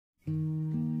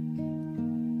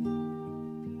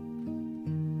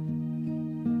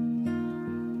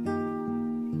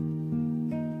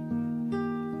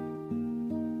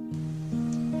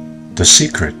The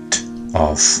Secret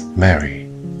of Mary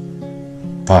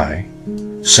by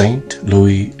Saint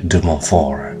Louis de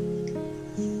Montfort.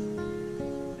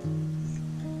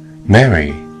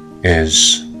 Mary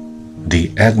is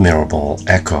the admirable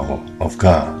echo of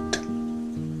God.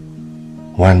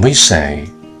 When we say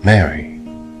Mary,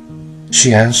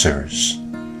 she answers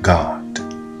God.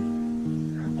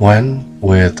 When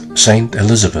with Saint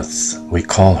Elizabeth we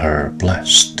call her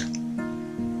blessed,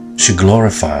 she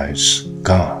glorifies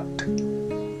God.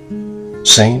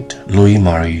 Saint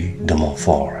Louis-Marie de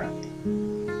Montfort.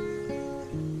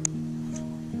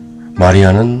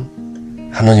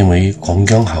 마리아는 하느님의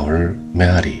공경하올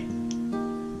메아리.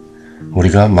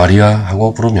 우리가 마리아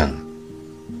하고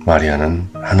부르면 마리아는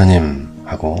하느님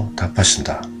하고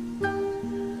답하신다.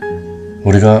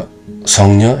 우리가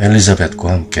성녀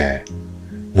엘리자벳과 함께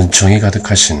은총이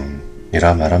가득하신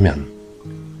이라 말하면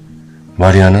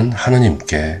마리아는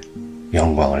하느님께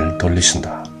영광을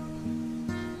돌리신다.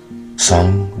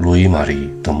 성 루이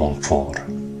마리 드 몽포르.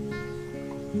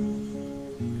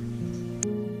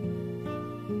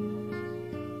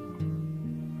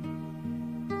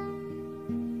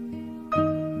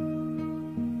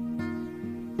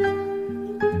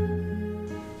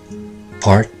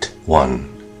 Part 1.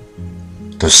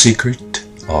 The Secret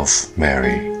of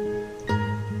Mary.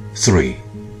 3.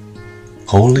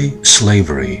 Holy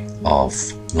Slavery of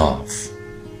Love.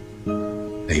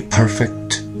 A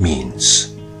Perfect Means.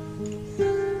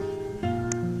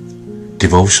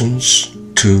 Devotions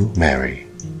to Mary.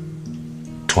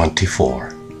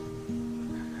 24.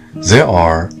 There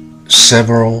are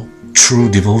several true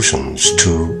devotions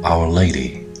to Our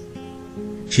Lady.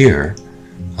 Here,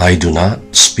 I do not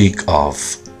speak of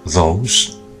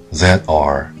those that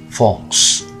are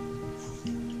false.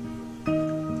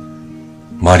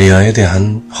 마리아에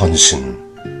대한 헌신.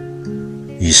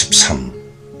 23.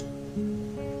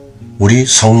 우리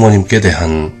성모님께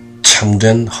대한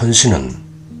참된 헌신은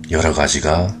여러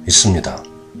가지가 있습니다.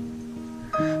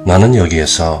 나는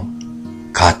여기에서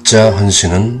가짜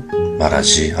헌신은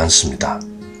말하지 않습니다.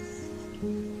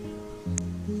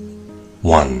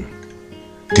 1.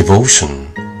 Devotion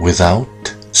without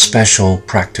special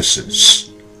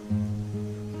practices.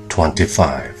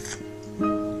 25.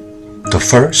 The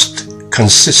first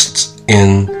consists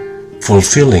in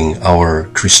fulfilling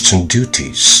our Christian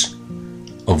duties,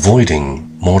 avoiding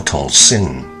mortal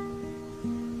sin.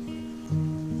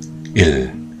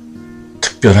 1.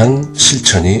 특별한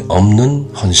실천이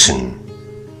없는 헌신.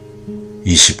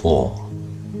 25.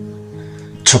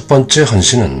 첫 번째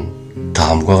헌신은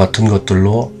다음과 같은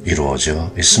것들로 이루어져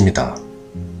있습니다.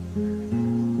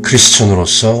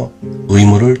 크리스천으로서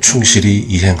의무를 충실히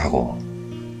이행하고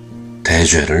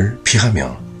대죄를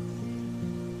피하며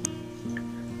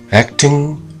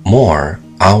acting more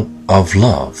out of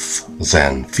love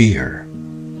than fear,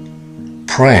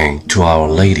 praying to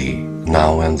Our Lady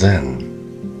now and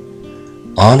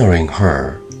then, honoring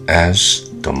her as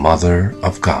the Mother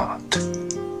of God,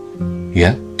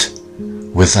 yet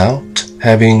without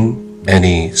having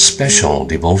any special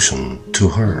devotion to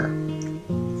her.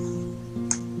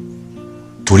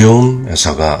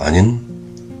 두려움에서가 아닌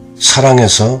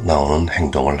사랑에서 나오는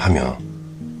행동을 하며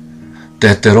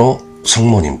때때로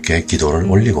성모님께 기도를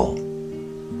올리고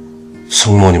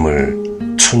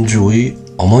성모님을 천주의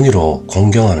어머니로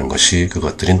공경하는 것이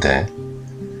그것들인데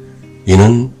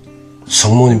이는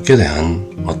성모님께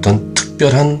대한 어떤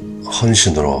특별한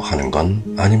헌신으로 하는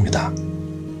건 아닙니다.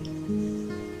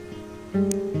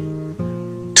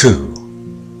 2.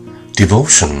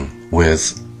 Devotion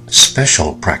with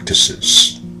special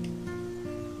practices.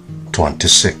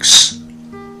 26.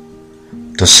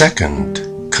 The second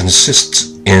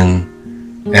consists in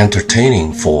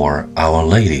entertaining for Our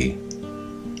Lady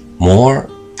more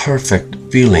perfect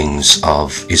feelings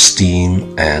of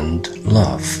esteem and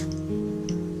love,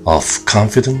 of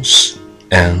confidence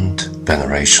and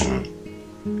veneration.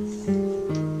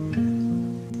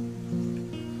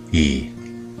 2.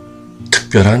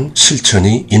 특별한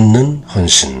실천이 있는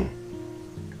헌신.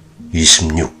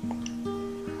 26.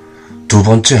 두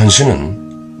번째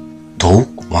헌신은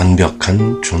더욱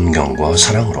완벽한 존경과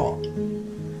사랑으로,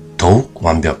 더욱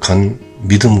완벽한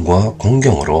믿음과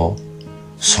공경으로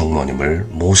성모님을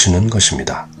모시는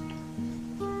것입니다.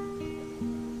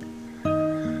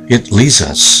 It leads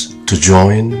us to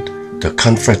join the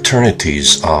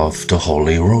confraternities of the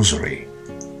Holy Rosary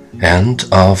and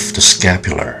of the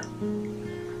Scapular,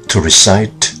 to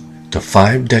recite the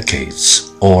 5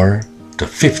 decades or the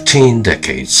 15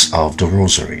 decades of the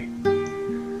Rosary,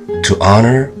 to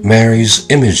honor Mary's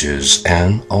images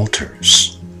and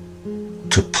altars,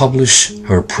 to publish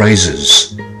her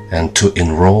praises and to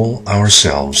enroll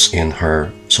ourselves in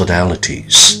her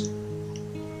sodalities,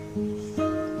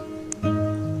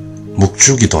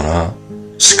 묵주기도나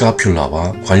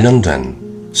스카퓰라와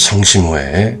관련된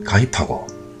성심회에 가입하고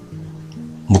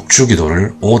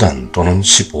묵주기도를 5단 또는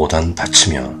 15단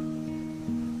바치며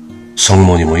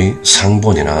성모님의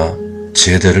상본이나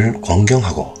제대를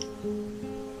공경하고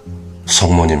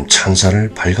성모님 찬사를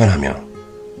발간하며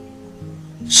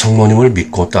성모님을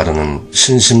믿고 따르는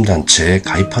신심단체에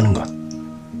가입하는 것.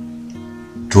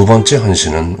 두 번째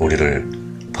헌신은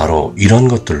우리를 바로 이런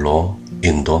것들로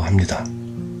인도합니다.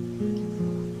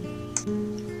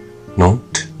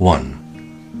 Note 1.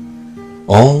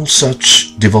 All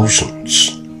such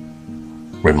devotions,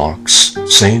 remarks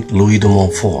Saint Louis de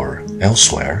Montfort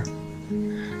elsewhere,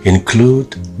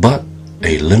 include but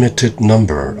a limited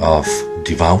number of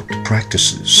devout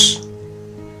practices,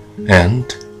 and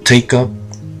take up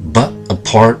but a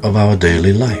part of our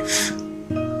daily life,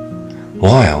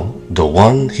 while the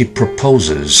one he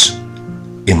proposes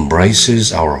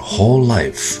embraces our whole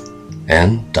life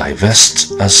and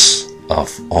divests us of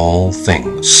all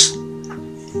things.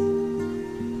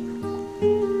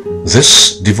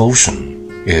 This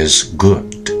devotion is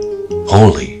good,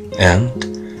 holy, and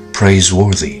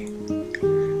praiseworthy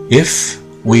if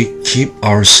we keep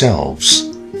ourselves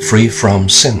free from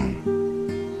sin.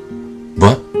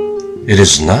 But it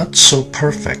is not so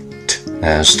perfect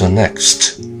as the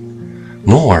next,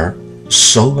 nor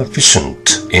so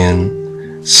efficient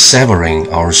in severing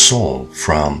our soul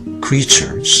from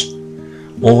creatures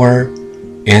or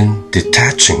in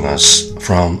detaching us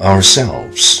from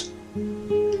ourselves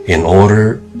in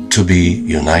order to be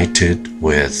united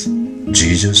with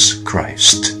Jesus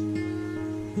Christ.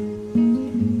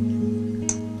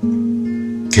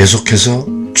 계속해서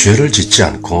죄를 짓지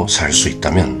않고 살 수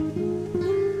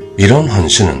있다면 이런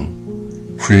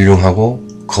헌신은 훌륭하고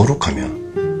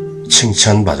거룩하며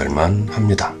칭찬받을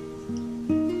만합니다.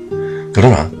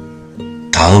 그러나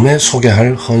다음에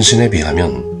소개할 헌신에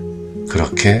비하면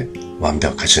그렇게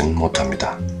완벽하진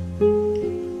못합니다.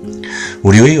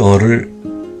 우리의 어를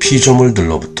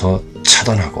피조물들로부터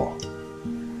차단하고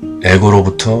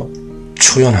에고로부터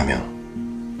초연하며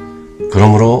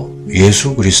그러므로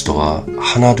예수 그리스도와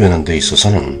하나 되는 데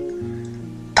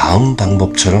있어서는 다음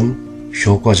방법처럼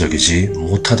효과적이지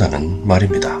못하다는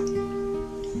말입니다.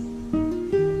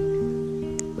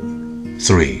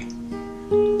 3.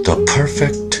 The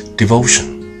perfect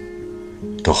devotion,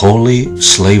 the holy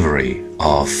slavery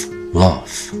of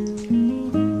love.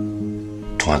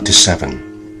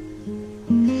 27.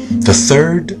 The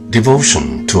third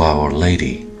devotion to Our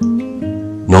Lady,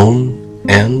 known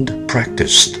and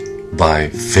practiced by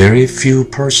very few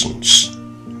persons,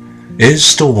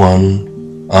 is the one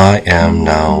I am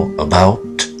now about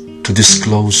to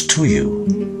disclose to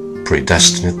you,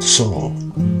 predestinate soul.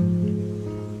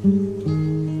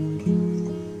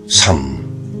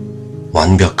 3.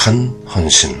 완벽한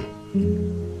헌신,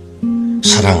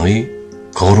 사랑의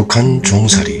거룩한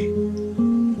종살이.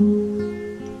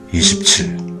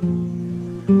 27.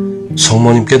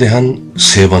 성모님께 대한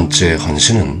세 번째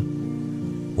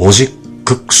헌신은 오직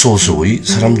극소수의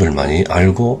사람들만이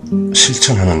알고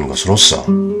실천하는 것으로서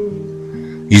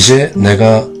이제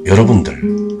내가 여러분들,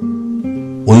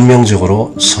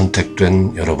 운명적으로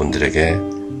선택된 여러분들에게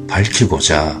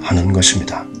밝히고자 하는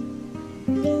것입니다.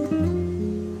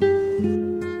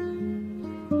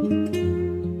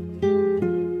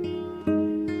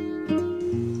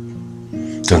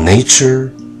 The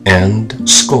nature and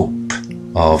scope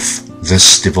of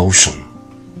this devotion.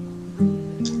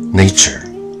 Nature.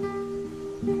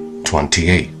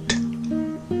 28.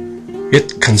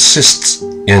 It consists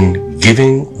in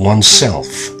giving oneself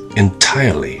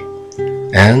entirely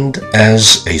and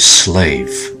as a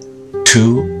slave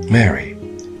to Mary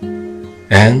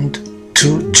and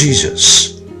to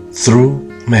Jesus through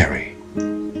Mary.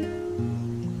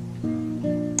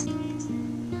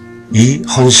 이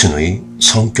헌신의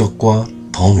성격과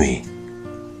범위.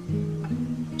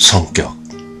 성격.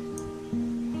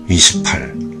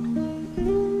 28.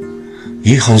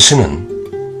 이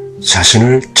헌신은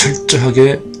자신을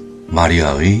철저하게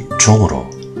마리아의 종으로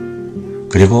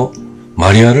그리고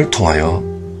마리아를 통하여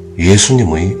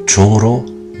예수님의 종으로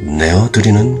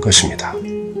내어드리는 것입니다.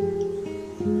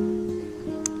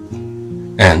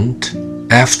 And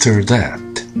after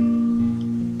that,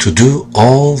 to do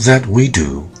all that we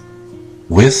do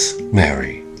with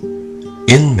Mary,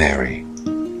 in Mary,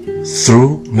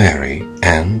 through Mary,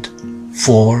 and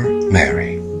for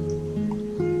Mary.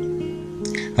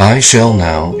 I shall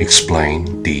now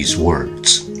explain these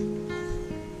words.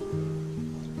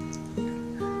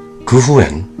 그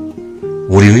후엔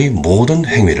우리의 모든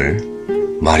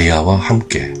행위를 마리아와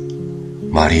함께,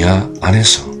 마리아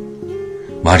안에서,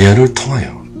 마리아를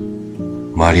통하여,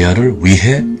 마리아를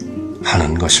위해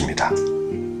하는 것입니다.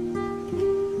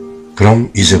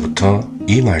 그럼 이제부터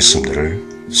이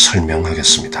말씀들을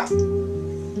설명하겠습니다.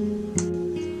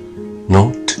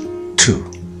 Note 2.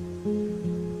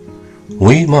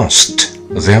 We must,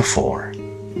 therefore,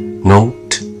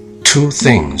 note two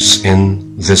things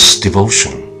in this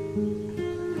devotion.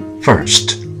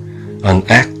 First, an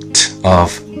act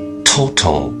of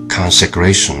total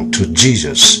consecration to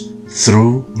Jesus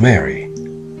through Mary,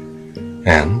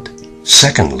 and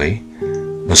secondly,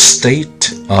 a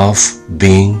state of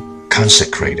being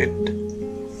consecrated.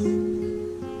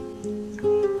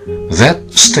 That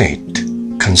state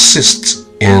consists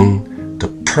in the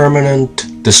permanent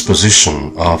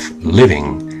disposition of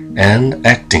living and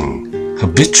acting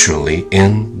habitually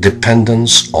in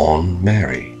dependence on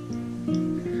Mary,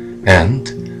 and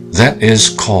that is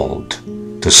called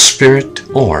the spirit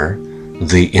or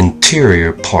the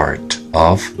interior part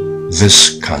of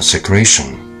this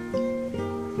consecration.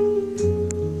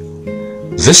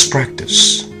 This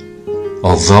practice,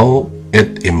 although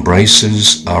it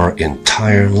embraces our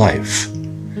entire life,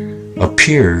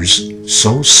 appears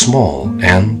so small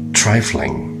and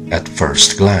trifling at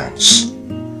first glance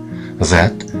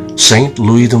that Saint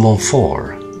Louis de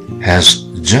Montfort has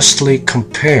justly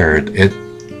compared it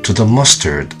to the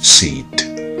mustard seed.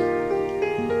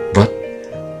 But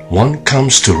one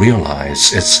comes to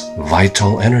realize its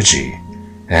vital energy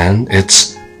and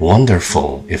its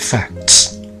wonderful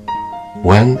effects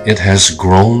when it has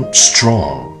grown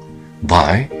strong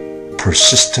by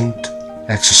persistent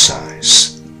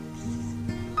exercise.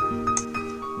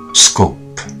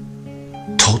 Scope: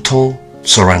 total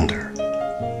surrender.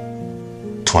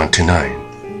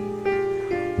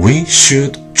 29. We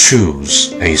should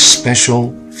choose a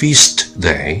special feast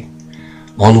day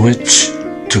on which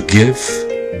to give,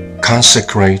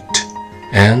 consecrate,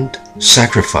 and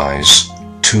sacrifice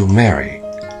to Mary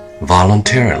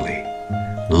voluntarily,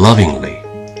 lovingly,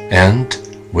 and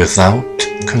without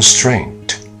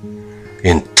constraint,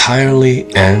 entirely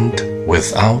and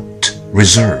without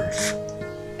reserve.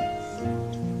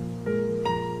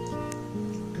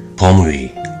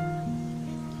 범위,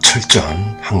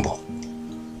 철저한 항복.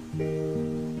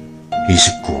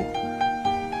 29.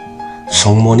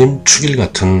 성모님 축일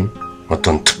같은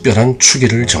어떤 특별한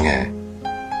축일을 정해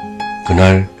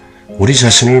그날 우리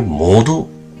자신을 모두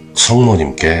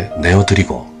성모님께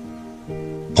내어드리고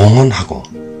봉헌하고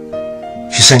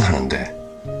희생하는데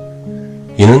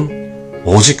이는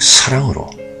오직 사랑으로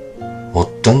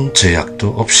어떤 제약도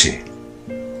없이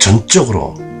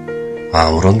전적으로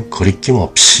아무런 거리낌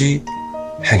없이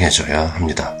행해져야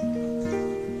합니다.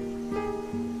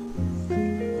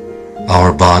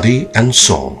 Our body and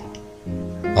soul,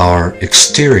 our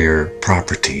exterior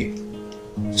property,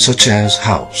 such as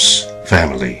house,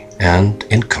 family, and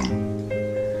income,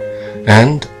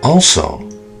 and also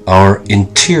our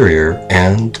interior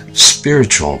and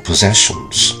spiritual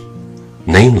possessions,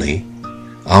 namely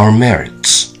our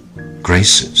merits,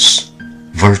 graces,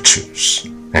 virtues,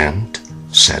 and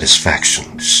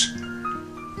satisfactions.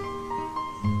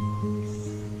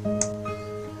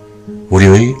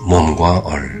 우리의 몸과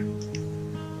얼,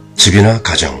 집이나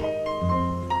가정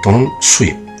또는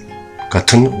수입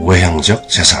같은 외향적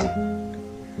재산,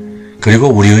 그리고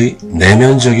우리의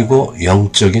내면적이고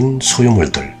영적인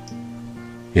소유물들,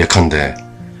 예컨대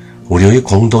우리의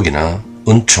공덕이나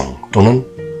은총 또는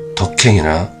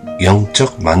덕행이나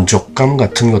영적 만족감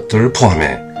같은 것들을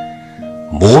포함해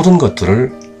모든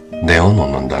것들을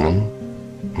내어놓는다는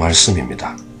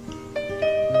말씀입니다.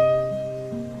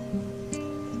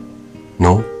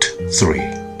 Note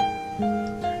 3.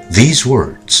 These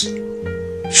words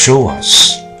show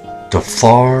us the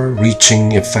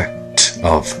far-reaching effect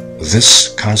of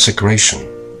this consecration,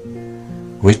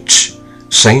 which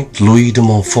Saint Louis de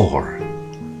Montfort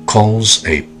calls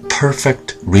a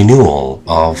perfect renewal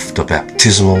of the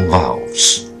baptismal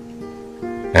vows.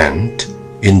 And,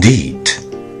 indeed,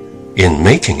 in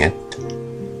making it,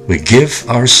 we give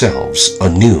ourselves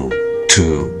anew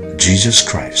to Jesus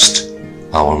Christ,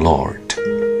 our Lord,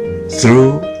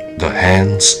 through the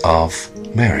hands of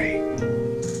Mary.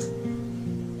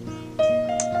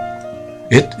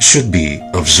 It should be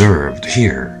observed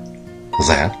here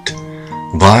that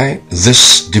by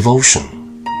this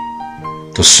devotion,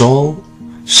 the soul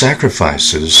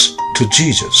sacrifices to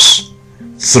Jesus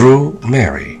through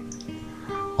Mary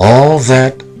all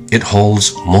that it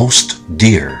holds most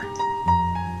dear,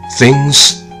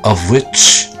 things of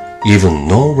which even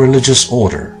no religious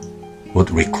order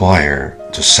would require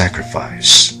to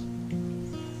sacrifice.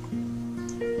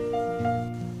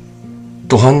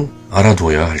 또한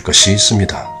알아두어야 할 것이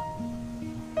있습니다.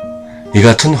 이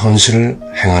같은 헌신을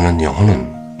행하는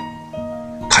영혼은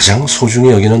가장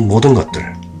소중히 여기는 모든 것들,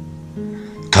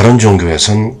 다른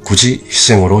종교에선 굳이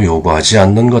희생으로 요구하지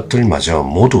않는 것들마저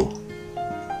모두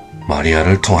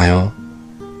마리아를 통하여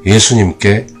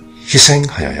예수님께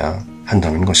희생하여야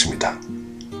한다는 것입니다.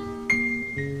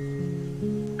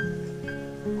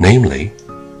 Namely,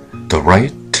 the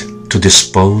right to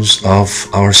dispose of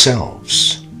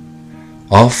ourselves,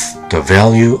 of the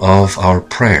value of our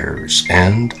prayers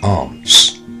and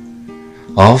alms,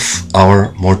 of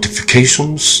our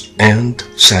mortifications and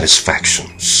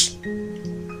satisfactions.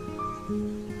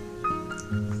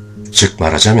 즉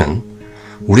말하자면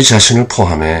우리 자신을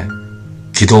포함해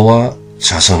기도와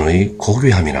자선의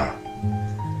고귀함이나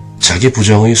자기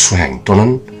부정의 수행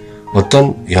또는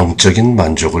어떤 영적인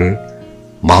만족을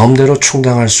마음대로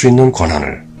충당할 수 있는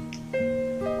권한을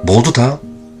모두 다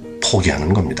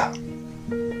포기하는 겁니다.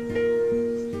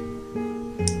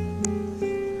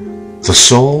 The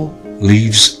soul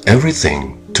leaves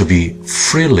everything to be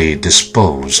freely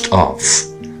disposed of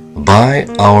by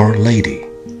Our Lady,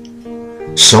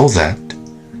 so that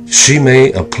she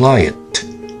may apply it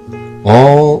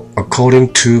all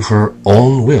according to her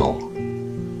own will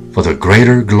for the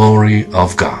greater glory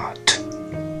of God,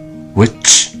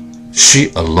 which she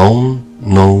alone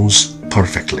knows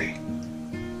perfectly.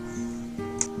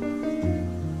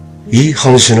 이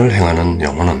헌신을 행하는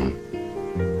영혼은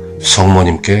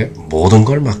성모님께 모든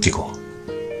걸 맡기고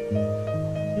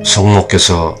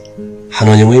성모께서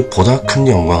하느님의 보다 큰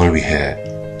영광을 위해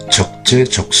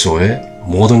적재적소에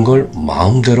모든 걸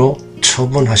마음대로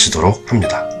처분하시도록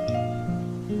합니다.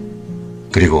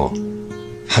 그리고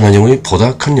하느님의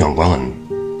보다 큰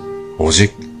영광은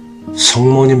오직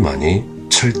성모님만이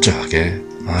철저하게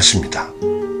아십니다.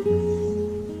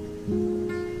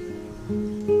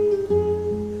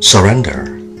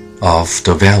 Surrender of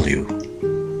the value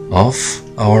of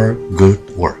our good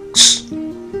works.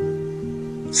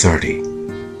 30.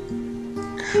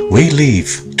 We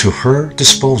leave to her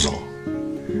disposal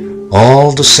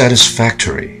all the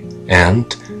satisfactory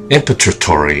and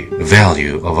imputatory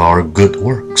value of our good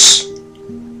works.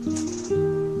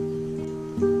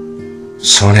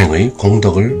 선행의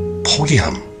공덕을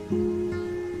포기함.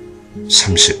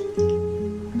 30.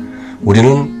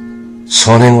 우리는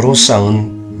선행으로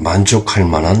쌓은 만족할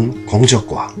만한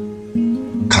공적과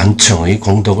간청의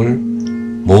공덕을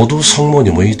모두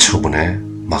성모님의 처분에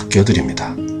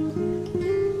맡겨드립니다.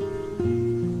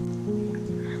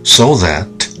 So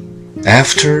that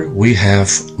after we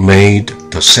have made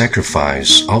the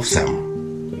sacrifice of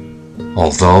them,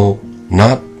 although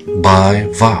not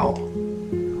by vow,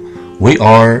 we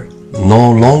are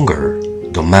no longer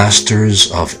the masters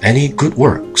of any good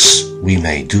works we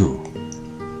may do.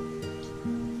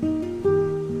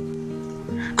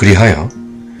 그리하여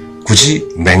굳이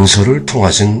맹세를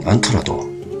통하진 않더라도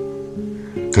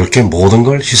그렇게 모든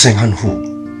걸 희생한 후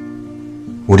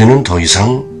우리는 더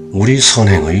이상 우리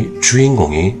선행의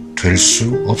주인공이 될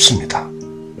수 없습니다.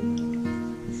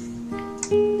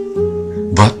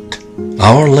 But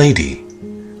Our Lady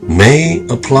may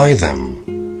apply them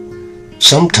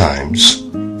sometimes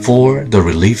for the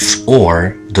relief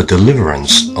or the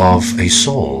deliverance of a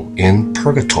soul in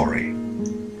purgatory,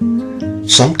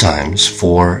 sometimes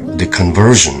for the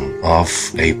conversion of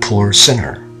a poor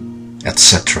sinner,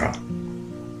 etc.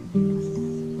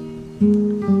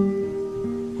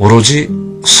 오로지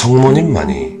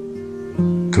성모님만이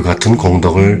그 같은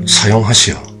공덕을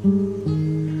사용하시어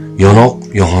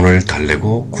연옥 영혼을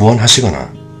달래고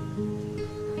구원하시거나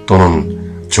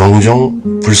또는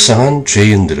종종 불쌍한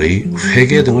죄인들의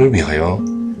회개 등을 위하여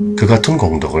그 같은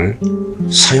공덕을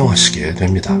사용하시게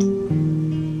됩니다.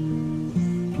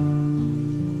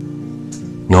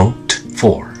 Note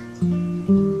 4.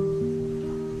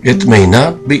 It may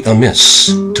not be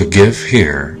amiss to give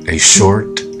here a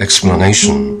short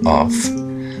explanation of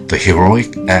the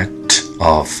heroic act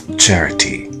of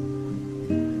charity,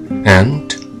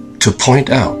 and to point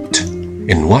out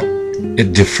in what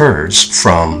it differs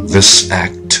from this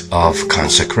act of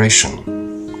consecration.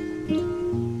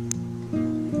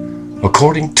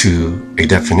 According to a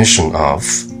definition of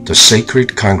the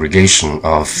Sacred Congregation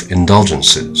of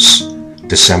Indulgences,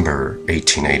 December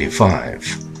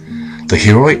 1885, the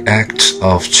heroic act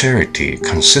of charity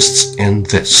consists in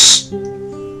this: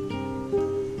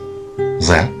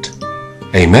 that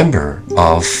a member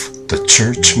of the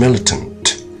church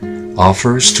militant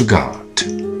offers to God,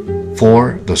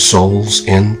 for the souls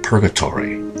in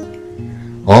purgatory,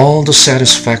 all the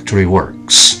satisfactory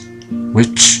works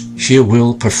which he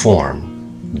will perform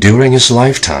during his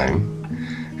lifetime,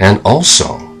 and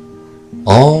also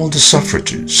all the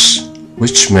suffrages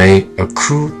which may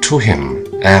accrue to him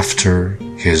after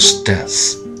his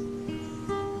death.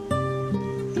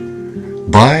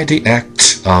 By the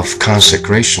act of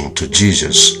consecration to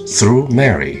Jesus through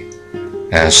Mary,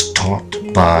 as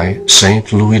taught by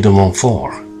Saint Louis de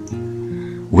Montfort,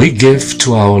 we give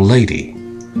to Our Lady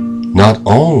not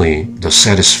only the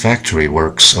satisfactory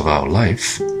works of our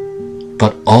life,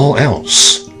 but all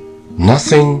else,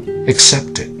 nothing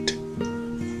excepted.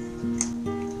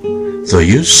 The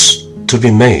use to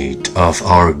be made of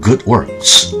our good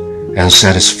works and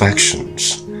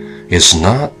satisfactions is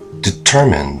not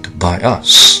determined by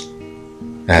us,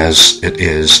 as it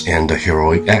is in the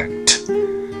heroic act,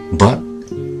 but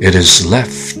it is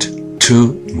left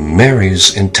to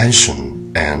Mary's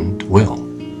intention and will.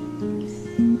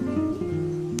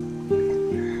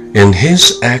 In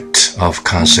his act of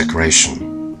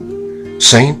consecration,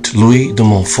 Saint Louis de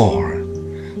Montfort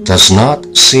does not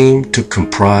seem to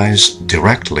comprise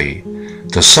directly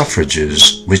the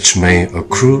suffrages which may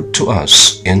accrue to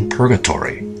us in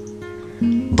purgatory,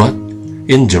 but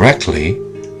indirectly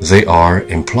they are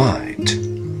implied.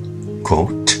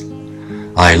 Quote,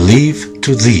 I leave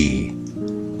to thee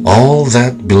all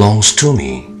that belongs to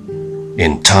me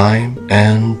in time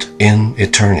and in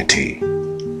eternity.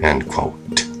 End quote.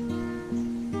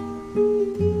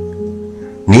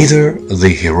 Neither the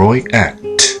heroic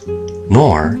act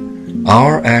nor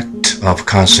our act of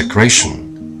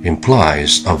consecration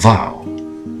implies a vow,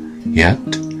 yet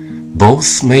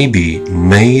both may be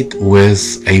made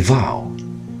with a vow,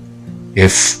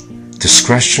 if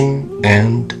discretion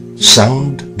and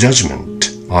sound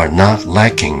judgment are not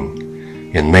lacking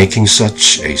in making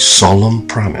such a solemn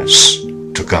promise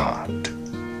to God.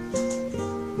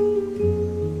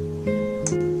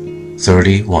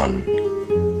 31.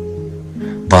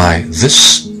 By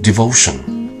this devotion,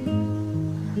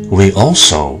 we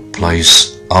also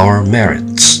place our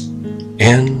merits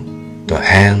in the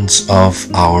hands of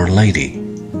Our Lady,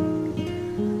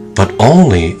 but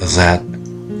only that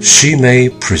she may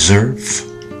preserve,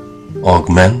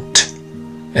 augment,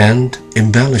 and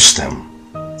embellish them,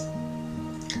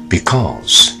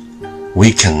 because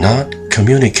we cannot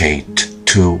communicate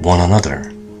to one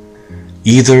another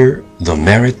either the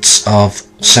merits of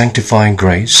sanctifying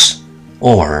grace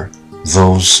or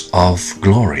those of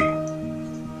glory.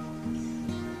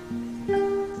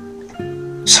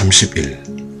 31.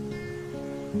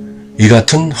 이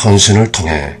같은 헌신을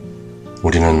통해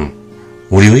우리는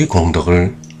우리의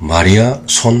공덕을 마리아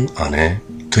손 안에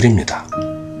드립니다.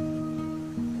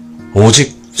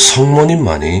 오직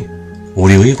성모님만이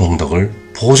우리의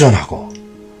공덕을 보존하고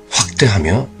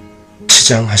확대하며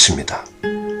치장하십니다.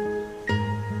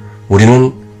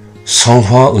 우리는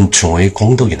성화 은총의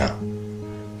공덕이나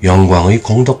영광의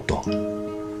공덕도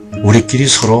우리끼리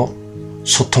서로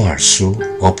소통할 수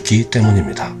없기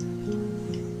때문입니다.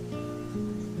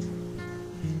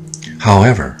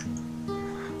 However,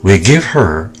 we give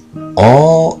her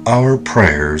all our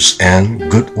prayers and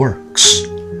good works,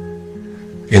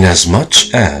 inasmuch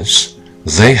as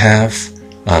they have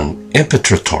an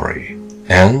impetratory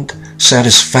and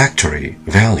satisfactory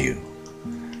value,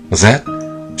 that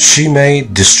she may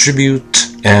distribute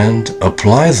and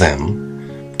apply them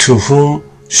to whom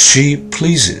she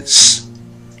pleases.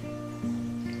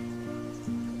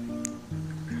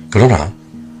 그러나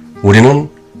우리는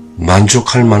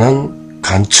만족할 만한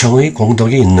간청의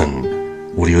공덕이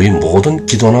있는 우리의 모든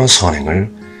기도나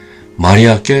선행을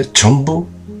마리아께 전부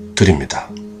드립니다.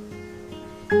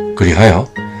 그리하여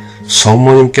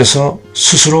성모님께서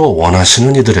스스로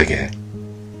원하시는 이들에게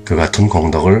그 같은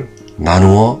공덕을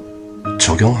나누어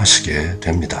적용하시게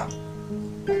됩니다.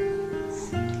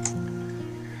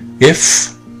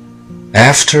 If,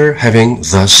 after having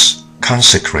thus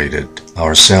consecrated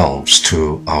ourselves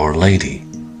to Our Lady,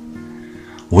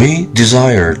 we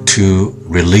desire to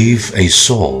relieve a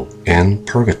soul in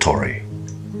purgatory,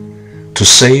 to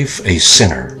save a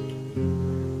sinner,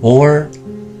 or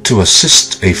to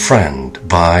assist a friend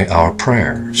by our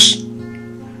prayers,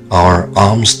 our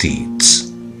alms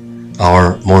deeds,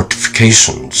 our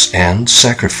mortifications and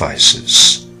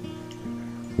sacrifices,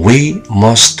 we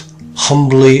must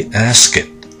humbly ask it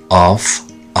of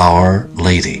Our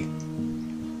Lady.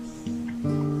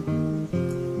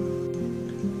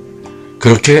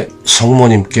 그렇게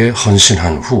성모님께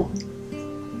헌신한 후,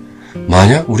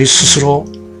 만약 우리 스스로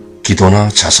기도나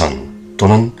자선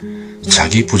또는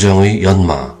자기 부정의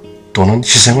연마 또는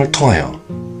희생을 통하여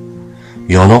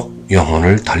연옥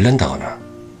영혼을 달랜다거나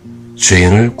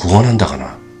죄인을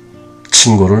구원한다거나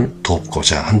친구를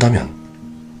돕고자 한다면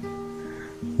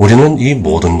우리는 이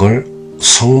모든 걸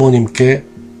성모님께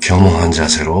겸허한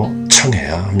자세로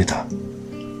청해야 합니다.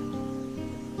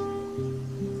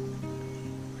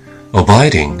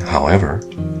 Abiding, however,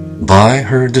 by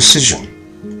her decision,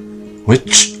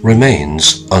 which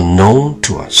remains unknown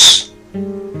to us,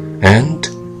 and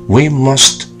we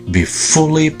must be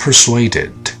fully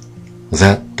persuaded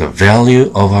that the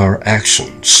value of our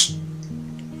actions.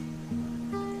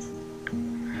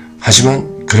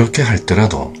 하지만 그렇게 할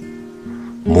때라도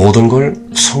모든 걸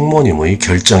성모님의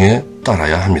결정에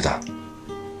따라야 합니다.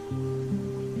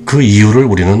 그 이유를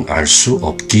우리는 알 수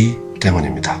없기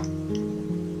때문입니다.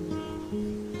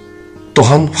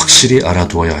 또한 확실히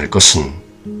알아두어야 할 것은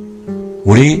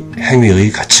우리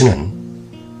행위의 가치는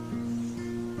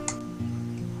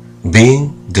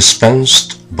being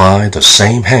dispensed by the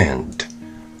same hand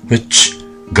which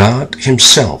God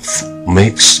Himself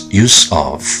makes use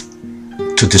of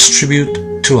to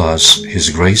distribute to us His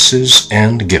graces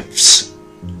and gifts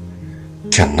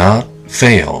cannot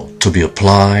fail to be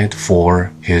applied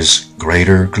for His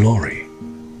greater glory.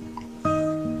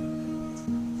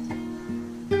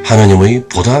 하느님의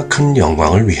보다 큰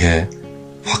영광을 위해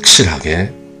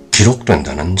확실하게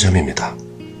기록된다는 점입니다.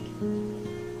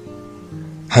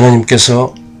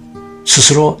 하느님께서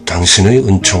스스로 당신의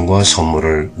은총과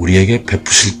선물을 우리에게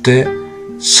베푸실 때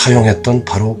사용했던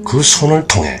바로 그 손을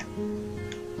통해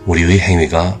우리의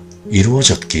행위가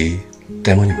이루어졌기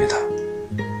때문입니다.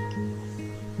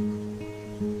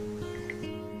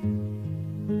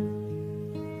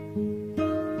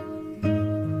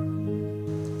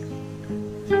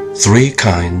 Three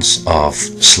kinds of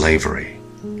slavery.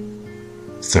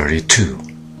 32.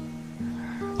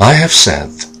 I have said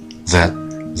that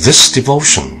this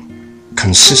devotion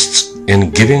consists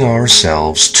in giving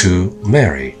ourselves to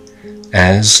Mary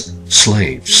as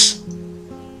slaves.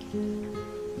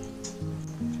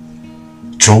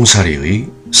 종살이의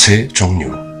세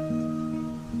종류.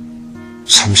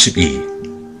 32.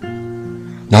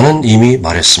 나는 이미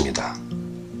말했습니다.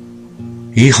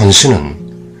 이 헌신은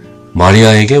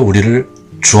마리아에게 우리를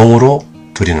종으로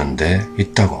드리는 데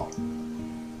있다고.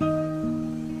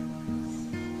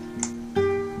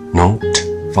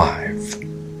 Note 5.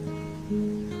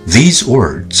 These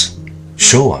words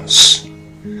show us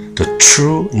the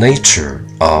true nature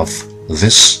of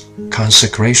this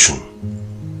consecration.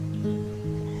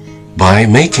 By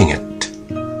making it,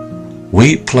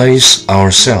 we place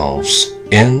ourselves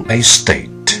in a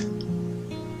state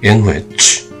in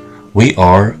which we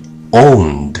are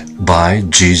owned by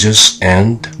Jesus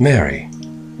and Mary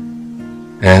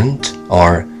and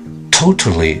are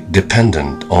totally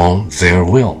dependent on their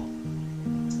will.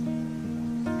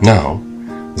 Now,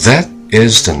 that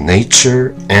is the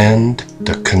nature and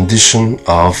the condition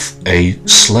of a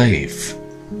slave.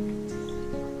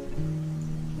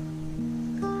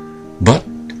 But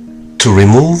to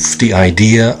remove the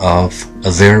idea of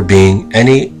there being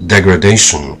any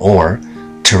degradation or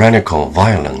tyrannical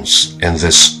violence in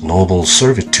this noble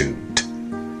servitude,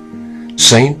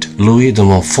 Saint Louis de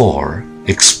Montfort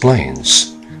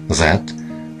explains that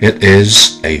it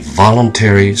is a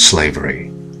voluntary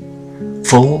slavery,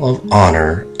 full of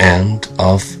honor and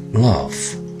of love,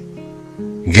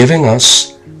 giving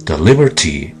us the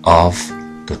liberty of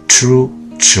the true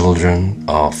children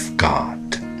of God.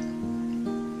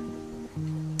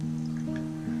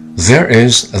 There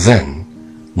is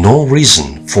then no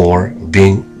reason for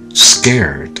being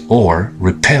scared or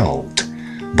repelled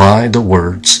by the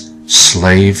words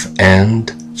slave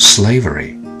and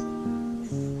slavery.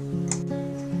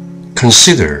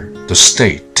 Consider the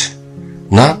state,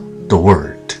 not the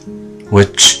word,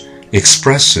 which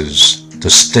expresses the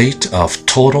state of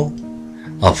total,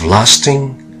 of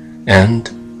lasting,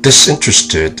 and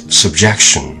disinterested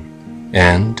subjection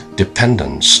and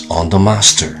dependence on the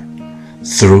master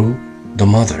through the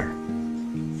mother.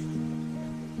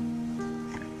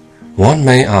 One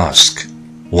may ask,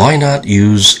 why not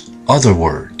use other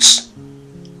words?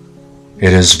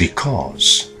 It is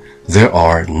because there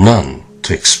are none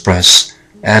to express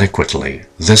adequately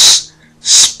this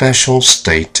special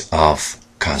state of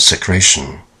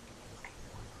consecration.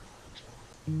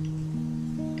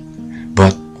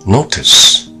 But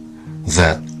notice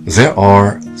that there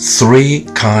are three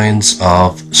kinds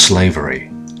of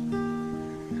slavery.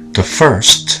 The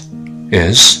first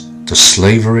is the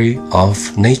slavery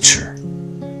of nature.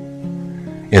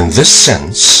 In this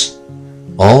sense,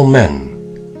 all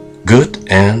men, good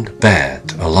and bad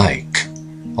alike,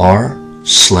 are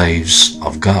slaves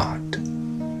of God.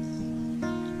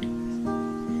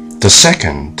 The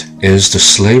second is the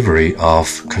slavery of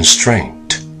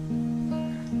constraint.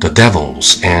 The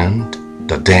devils and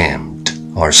the damned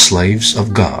are slaves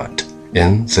of God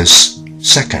in this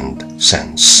second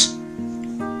sense.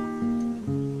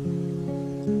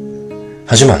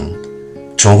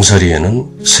 하지만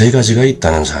종살이에는 세 가지가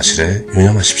있다는 사실에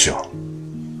유념하십시오.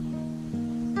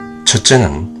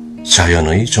 첫째는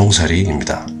자연의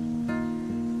종살이입니다.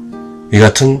 이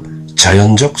같은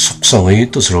자연적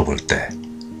속성의 뜻으로 볼 때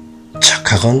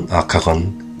착하건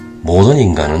악하건 모든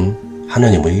인간은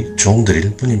하느님의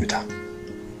종들일 뿐입니다.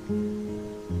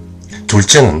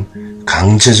 둘째는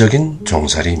강제적인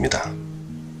종살이입니다.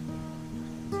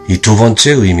 이 두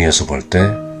번째 의미에서 볼 때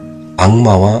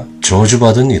악마와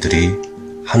저주받은 이들이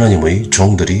하느님의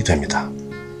종들이 됩니다.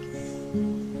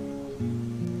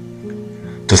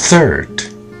 The third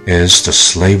is the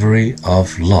slavery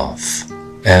of love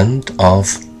and of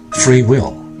free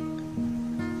will.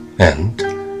 And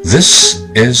this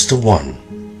is the one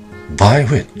by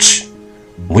which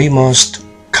we must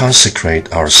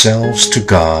consecrate ourselves to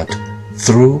God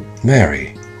through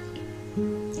Mary.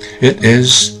 It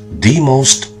is the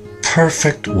most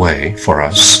perfect way for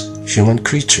us human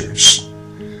creatures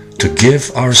to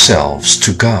give ourselves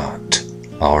to God,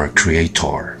 our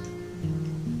Creator.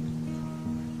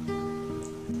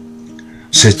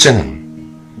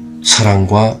 셋째는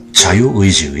사랑과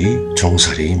자유의지의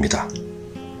종살이입니다.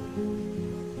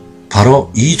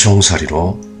 바로 이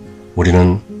종살이로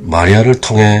우리는 마리아를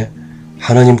통해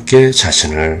하느님께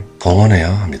자신을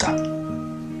봉헌해야 합니다.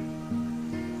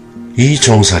 이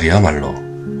종살이야말로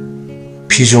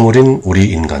피조물인 우리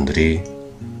인간들이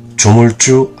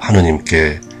조물주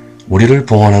하느님께 우리를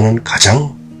봉헌하는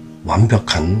가장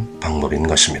완벽한 방법인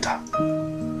것입니다.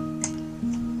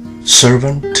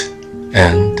 Servant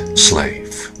and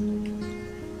Slave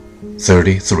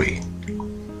 33.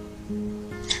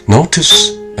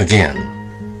 Notice again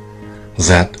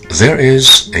that there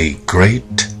is a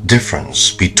great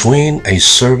difference between a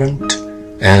servant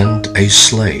and a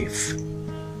slave.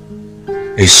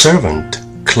 A servant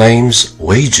claims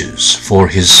wages for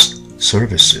his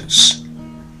services.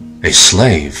 A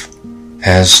slave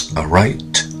has a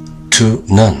right to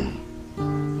none.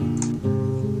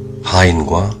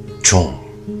 하인과 종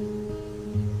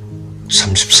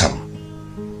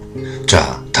 33.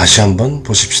 자, 다시 한번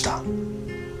보십시다.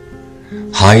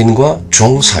 하인과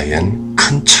종 사이엔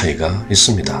큰 차이가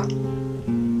있습니다.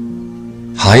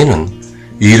 하인은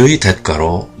일의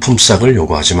대가로 품삯을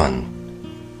요구하지만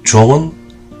종은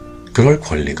그럴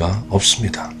권리가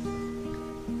없습니다.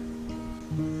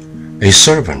 A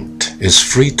servant is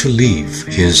free to leave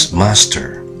his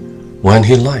master when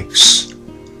he likes.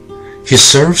 He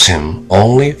serves him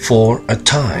only for a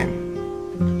time.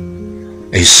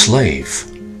 A slave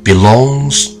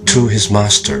belongs to his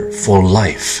master for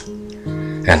life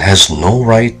and has no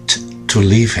right to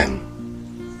leave him.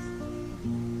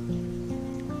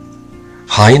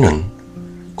 하인은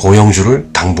고용주를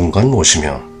당분간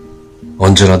모시며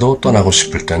언제라도 떠나고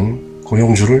싶을 땐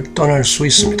고용주를 떠날 수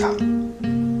있습니다.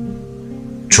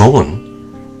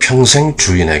 종은 평생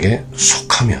주인에게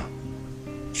속하며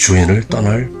주인을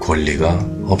떠날 권리가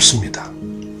없습니다.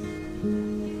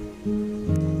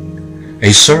 A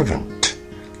servant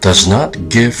does not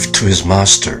give to his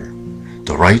master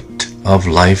the right of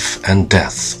life and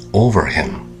death over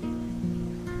him.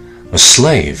 A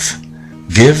slave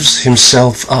gives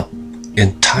himself up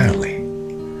entirely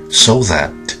so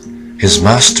that his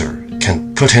master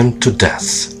can put him to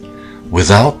death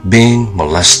without being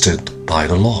molested by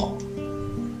the law.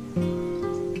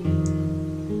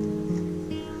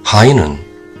 하인은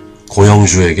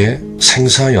고용주에게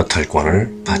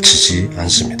생사여탈권을 바치지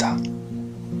않습니다.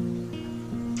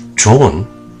 종은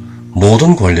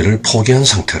모든 권리를 포기한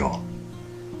상태로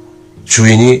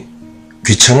주인이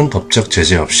귀찮은 법적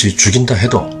제재 없이 죽인다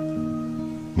해도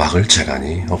막을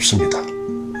재간이 없습니다.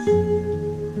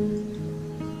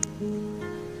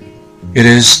 It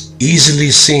is easily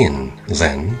seen,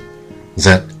 then,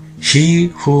 that he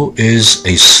who is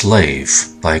a slave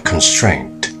by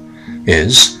constraint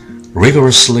is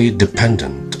rigorously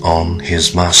dependent on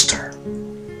his master.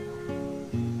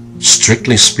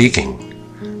 Strictly speaking,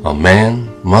 a man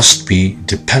must be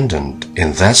dependent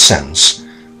in that sense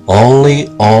only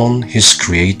on his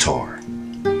Creator.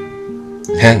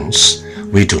 Hence,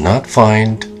 we do not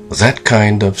find that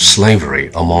kind of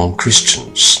slavery among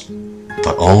Christians,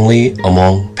 but only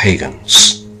among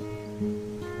pagans.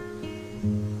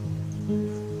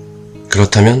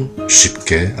 그렇다면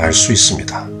쉽게 알 수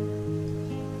있습니다.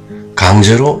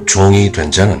 강제로 종이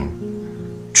된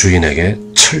자는 주인에게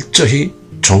철저히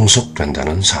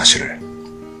종속된다는 사실을.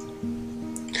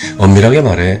 엄밀하게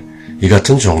말해 이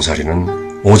같은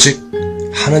종살이는 오직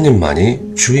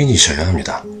하느님만이 주인이셔야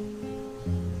합니다.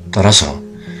 따라서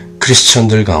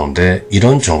크리스천들 가운데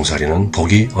이런 종살이는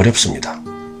보기 어렵습니다.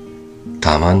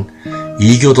 다만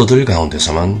이교도들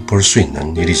가운데서만 볼 수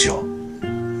있는 일이죠.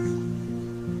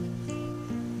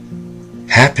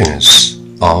 Happiness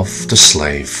of the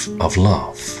slave of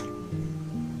love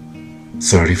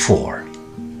 34.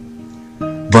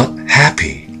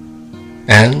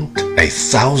 and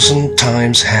 1,000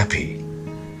 times happy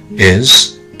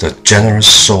is the generous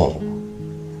soul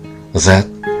that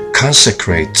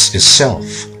consecrates itself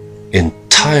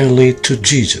entirely to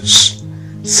Jesus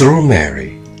through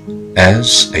Mary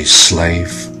as a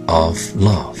slave of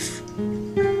love.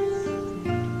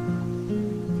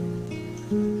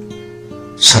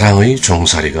 사랑의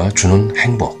종살이가 주는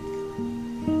행복.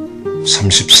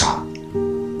 34.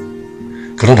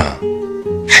 그러나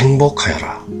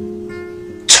행복하여라.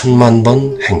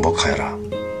 10,000,000번 행복하여라.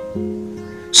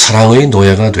 사랑의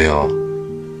노예가 되어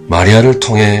마리아를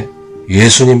통해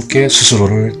예수님께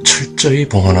스스로를 철저히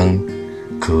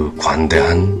봉헌한 그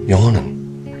관대한 영혼은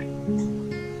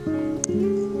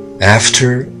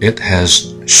After it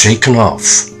has shaken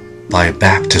off by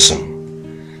baptism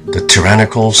the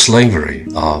tyrannical slavery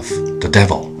of the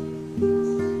devil,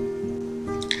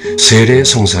 세례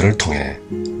성사를 통해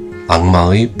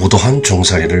악마의 무도한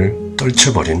종살이를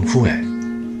떨쳐버린 후에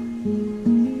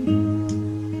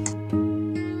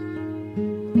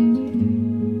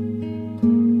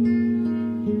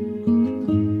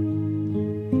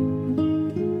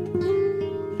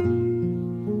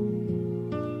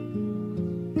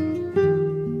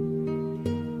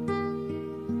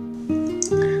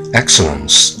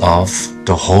excellence of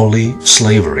the holy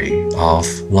slavery of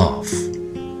love.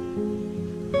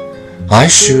 I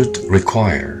should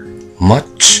require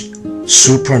much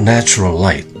supernatural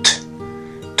light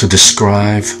to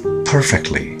describe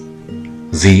perfectly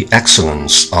the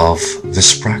excellence of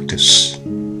this practice.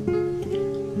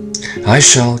 I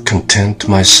shall content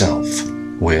myself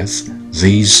with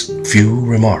these few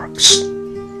remarks.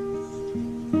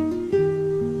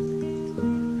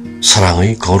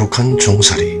 사랑의 거룩한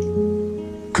종살이,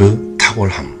 그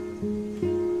탁월함.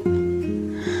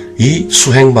 이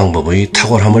수행 방법의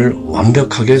탁월함을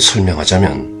완벽하게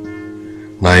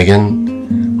설명하자면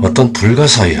나에겐 어떤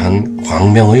불가사의한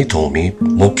광명의 도움이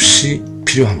몹시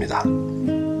필요합니다.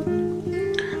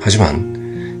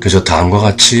 하지만 그저 다음과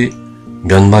같이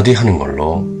몇 마디 하는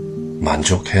걸로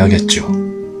만족해야겠죠.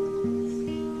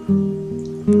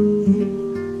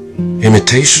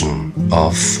 Imitation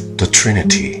of the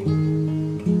Trinity.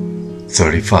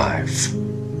 35.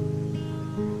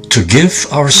 To give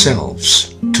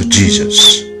ourselves to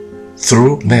Jesus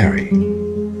through Mary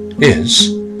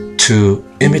is to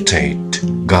imitate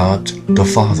God the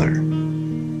Father,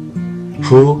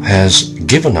 who has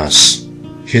given us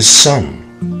His Son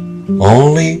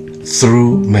only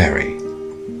through Mary,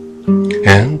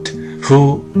 and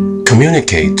who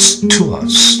communicates to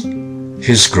us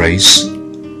His grace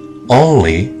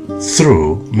only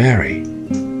through Mary.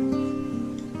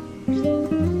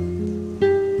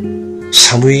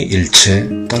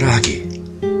 삼위일체 따라하기.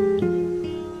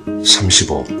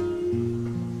 35.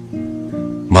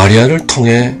 마리아를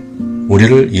통해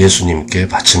우리를 예수님께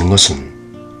바치는 것은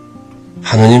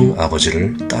하느님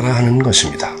아버지를 따라하는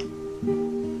것입니다.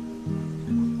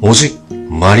 오직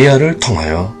마리아를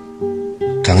통하여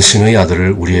당신의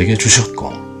아들을 우리에게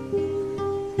주셨고,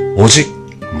 오직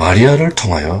마리아를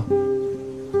통하여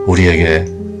우리에게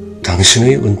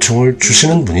당신의 은총을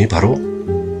주시는 분이 바로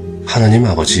하나님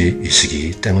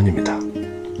아버지이시기 때문입니다.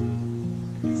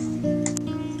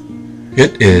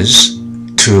 It is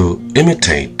to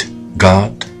imitate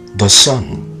God the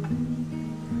Son,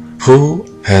 who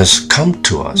has come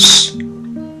to us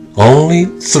only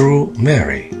through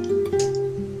Mary,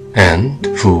 and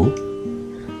who,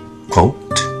 quote,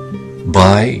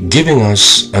 by giving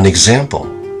us an example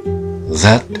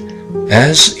that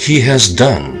as He has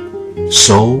done,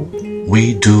 so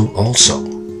we do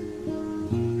also.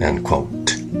 End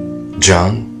quote.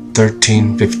 John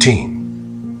 13:15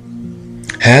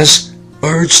 has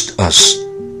urged us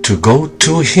to go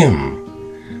to Him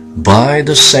by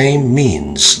the same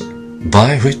means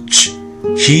by which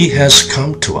He has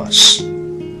come to us,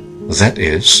 that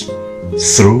is,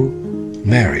 through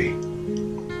Mary.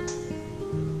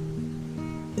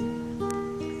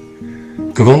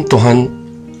 그건 또한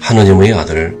하느님의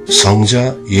아들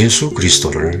성자 예수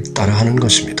그리스도를 따라하는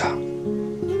것입니다.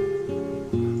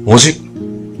 오직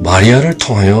마리아를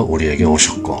통하여 우리에게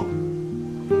오셨고,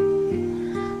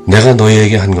 내가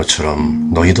너희에게 한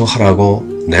것처럼 너희도 하라고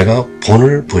내가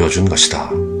본을 보여준 것이다.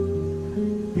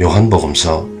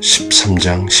 요한복음서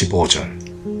 13장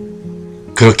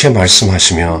 15절. 그렇게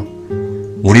말씀하시며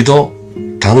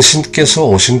우리도 당신께서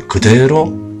오신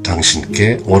그대로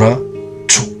당신께 오라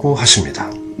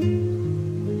촉구하십니다.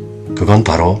 그건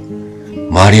바로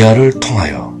마리아를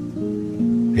통하여입니다.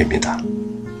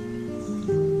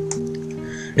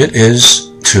 It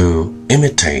is to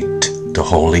imitate the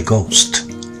Holy Ghost,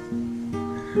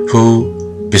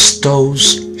 who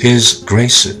bestows His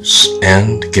graces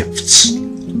and gifts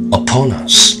upon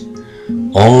us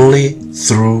only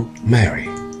through Mary.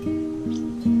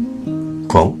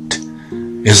 Quote,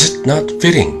 "Is it not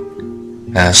fitting,"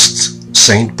 asked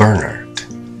Saint Bernard,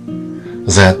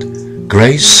 "that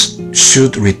grace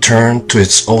should return to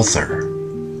its author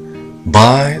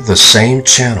by the same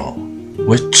channel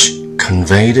which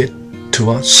conveyed it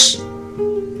to us?"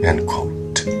 End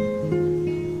quote.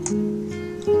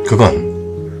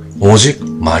 그건 오직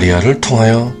마리아를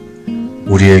통하여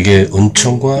우리에게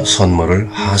은총과 선물을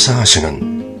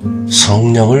하사하시는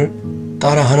성령을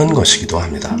따라하는 것이기도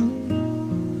합니다.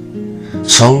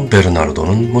 성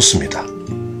베르나르도는 묻습니다.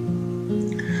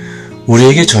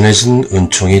 우리에게 전해진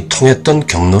은총이 통했던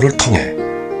경로를 통해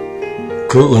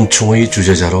그 은총의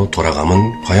주제자로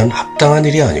돌아감은 과연 합당한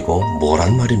일이 아니고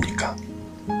뭐란 말입니까?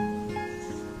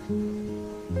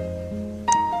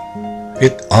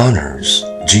 It honors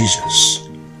Jesus.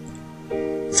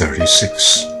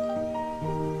 36.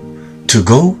 To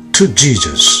go to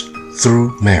Jesus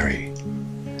through Mary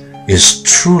is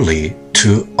truly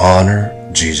to honor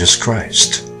Jesus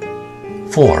Christ,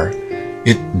 for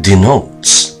it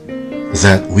denotes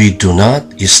that we do not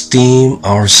esteem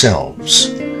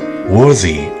ourselves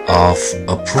worthy of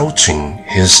approaching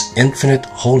His infinite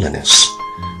holiness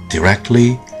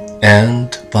directly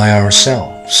and by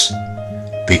ourselves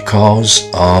because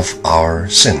of our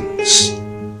sins.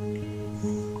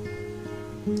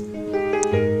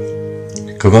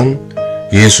 그건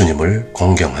예수님을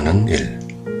공경하는 일.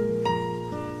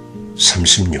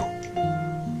 36.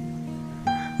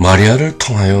 마리아를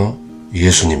통하여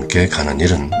예수님께 가는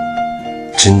일은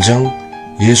진정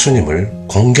예수님을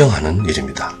공경하는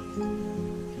일입니다.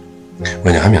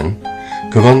 왜냐하면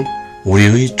그건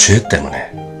우리의 죄 때문에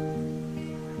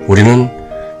우리는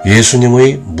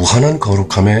예수님의 무한한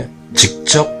거룩함에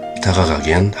직접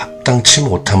다가가기엔 합당치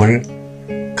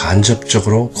못함을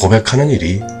간접적으로 고백하는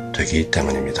일이 되기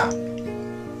때문입니다.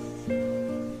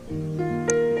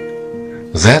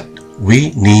 That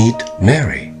we need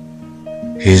Mary,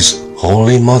 His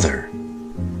Holy Mother,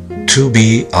 to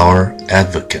be our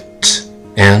advocate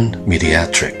and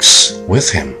mediatrix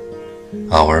with Him,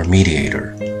 our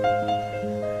mediator.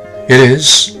 It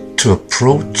is to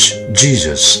approach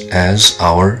Jesus as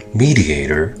our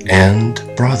mediator and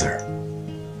brother,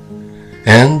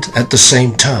 and at the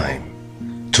same time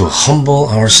to humble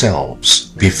ourselves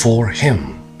before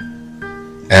Him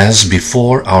as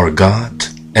before our God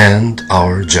and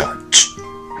our Judge.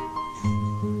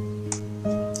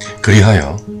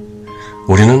 그리하여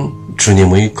우리는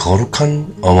주님의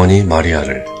거룩한 어머니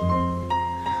마리아를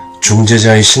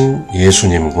중재자이신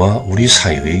예수님과 우리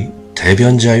사이의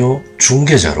대변자요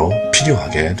중개자로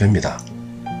필요하게 됩니다.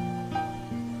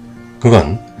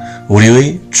 그건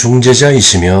우리의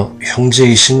중재자이시며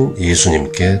형제이신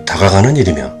예수님께 다가가는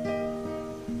일이며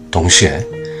동시에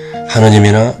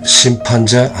하느님이나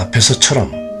심판자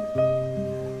앞에서처럼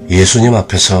예수님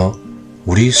앞에서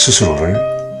우리 스스로를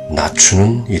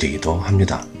낮추는 일이기도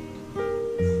합니다.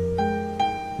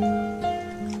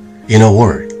 In a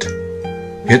word,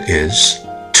 it is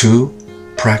to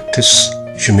practice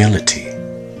humility,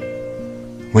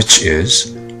 which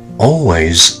is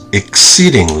always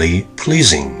exceedingly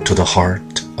pleasing to the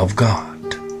heart of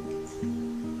God.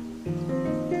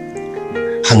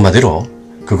 한마디로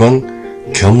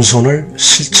그건 겸손을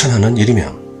실천하는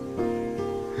일이며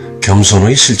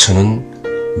겸손의 실천은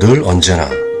늘 언제나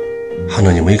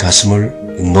하느님의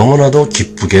가슴을 너무나도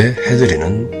기쁘게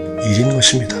해드리는 일인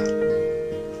것입니다.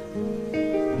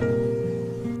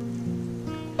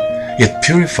 It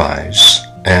purifies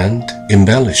and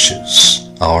embellishes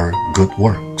our good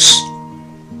works.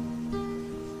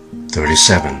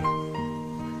 37.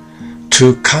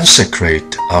 To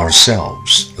consecrate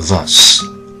ourselves thus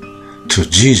to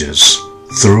Jesus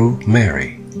through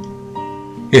Mary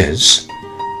is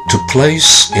to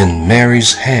place in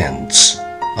Mary's hands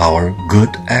our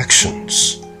good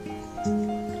actions.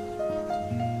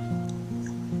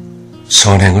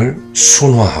 선행을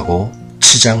순화하고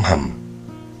치장함.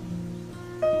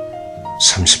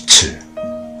 37.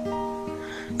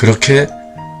 그렇게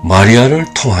마리아를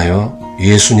통하여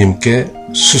예수님께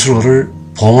스스로를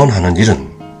봉헌하는 일은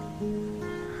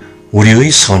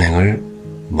우리의 선행을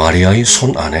마리아의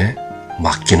손 안에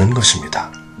맡기는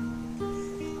것입니다.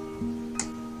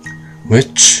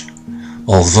 Which,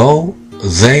 although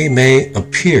they may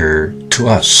appear to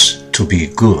us to be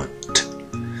good,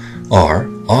 are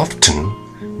often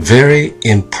very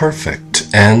imperfect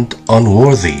and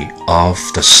unworthy of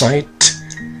the sight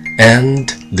and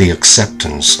the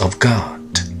acceptance of God,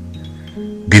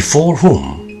 before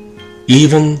whom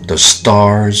even the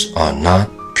stars are not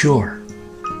pure.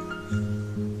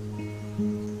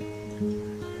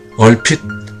 얼핏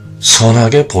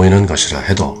선하게 보이는 것이라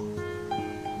해도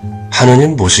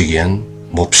하느님 보시기엔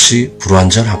몹시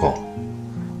불완전하고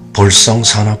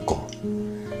볼썽사납고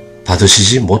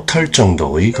받으시지 못할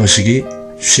정도의 것이기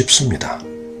쉽습니다.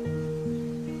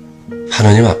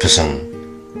 하느님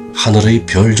앞에선 하늘의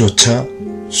별조차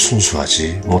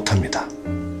순수하지 못합니다.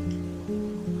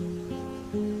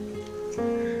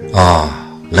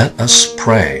 Let us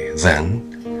pray then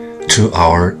to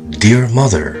our dear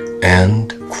Mother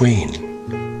and Queen,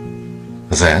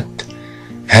 that,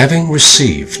 having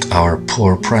received our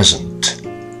poor present,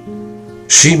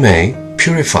 she may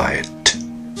purify it,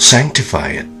 sanctify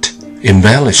it,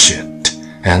 embellish it,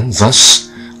 and thus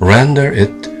render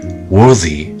it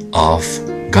worthy of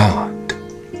God.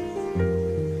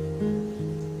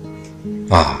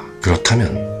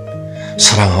 그렇다면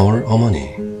사랑하올 어머니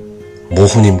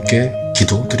모후님께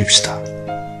기도드립시다.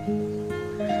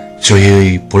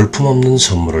 저희의 볼품없는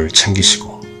선물을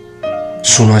챙기시고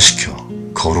순화시켜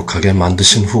거룩하게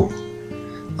만드신 후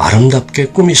아름답게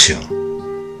꾸미시어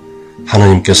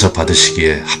하느님께서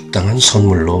받으시기에 합당한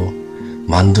선물로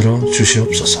만들어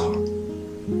주시옵소서.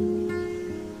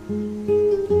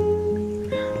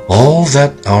 All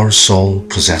that our soul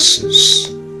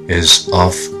possesses is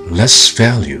of less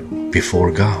value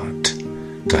before God,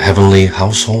 the heavenly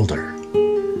householder,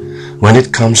 when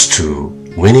it comes to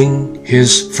winning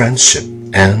His friendship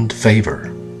and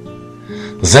favor,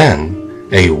 than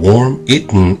a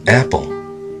worm-eaten apple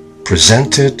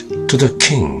presented to the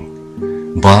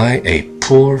king by a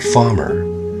poor farmer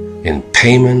in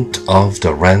payment of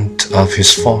the rent of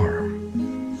his farm.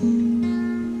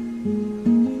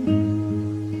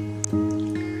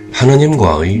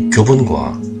 하느님과의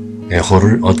교분과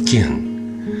애호를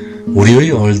얻기엔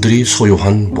우리의 얼들이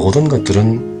소유한 모든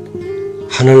것들은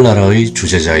하늘나라의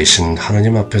주재자이신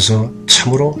하느님 앞에서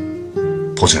참으로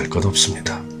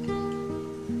보잘것없습니다.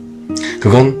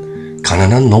 그건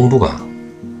가난한 농부가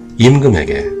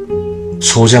임금에게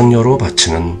소장료로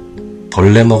바치는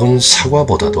벌레 먹은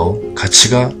사과보다도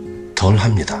가치가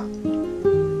덜합니다.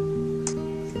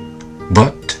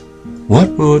 But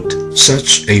what would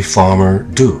such a farmer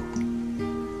do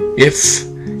if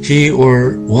he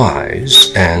were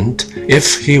wise and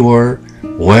if he were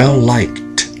well liked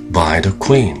by the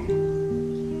queen?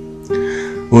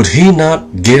 Would he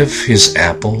not give his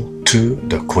apple to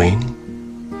the queen?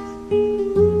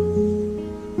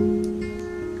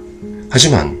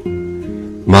 하지만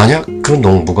만약 그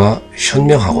농부가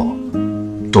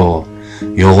현명하고 또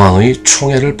여왕의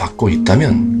총애를 받고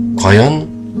있다면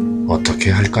과연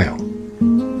어떻게 할까요?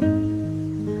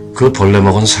 그 벌레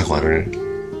먹은 사과를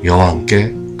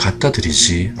여왕께 갖다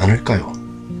드리지 않을까요?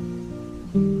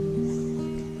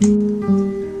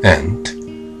 And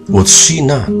would she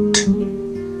not,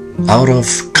 out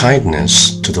of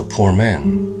kindness to the poor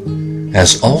man,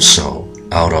 as also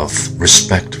out of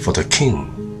respect for the king,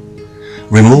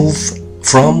 remove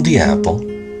from the apple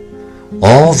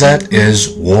all that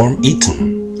is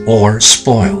worm-eaten or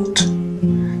spoiled,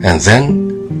 and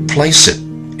then place it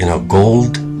in a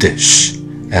gold dish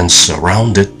and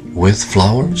surround it with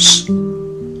flowers?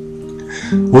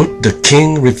 Would the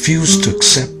king refuse to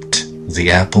accept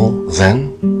the apple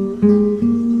then?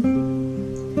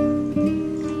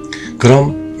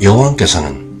 그럼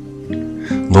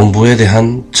여왕께서는 농부에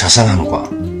대한 자상함과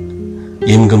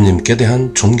임금님께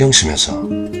대한 존경심에서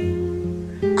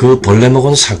그 벌레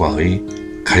먹은 사과의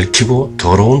갈키고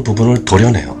더러운 부분을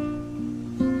도려내어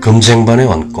금쟁반에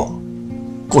얹고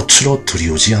꽃으로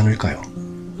들이우지 않을까요?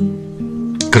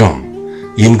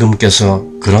 그럼 임금께서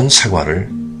그런 사과를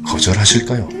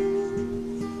거절하실까요?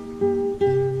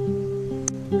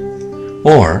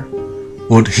 Or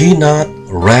would he not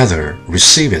rather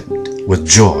receive it with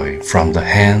joy from the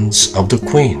hands of the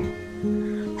queen,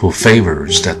 who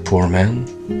favors that poor man?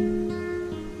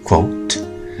 Quote,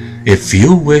 "If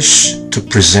you wish to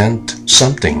present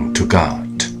something to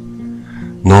God,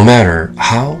 no matter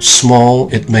how small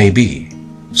it may be,"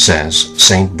 says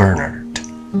Saint Bernard,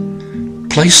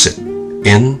 "place it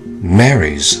in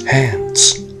Mary's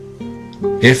hands,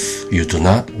 if you do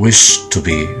not wish to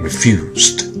be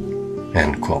refused."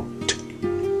 End quote.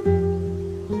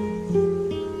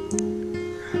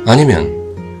 아니면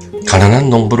가난한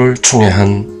농부를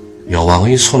총애한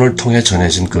여왕의 손을 통해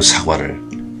전해진 그 사과를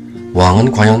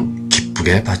왕은 과연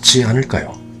기쁘게 받지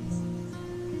않을까요?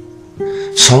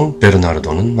 성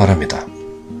베르나르도는 말합니다.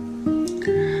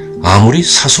 아무리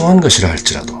사소한 것이라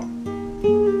할지라도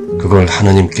그걸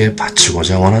하느님께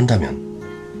바치고자 원한다면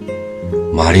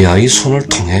마리아의 손을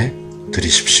통해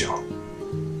드리십시오.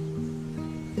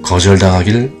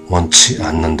 거절당하길 원치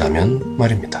않는다면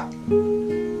말입니다.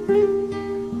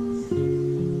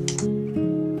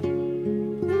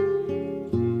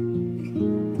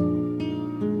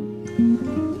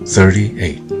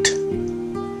 38.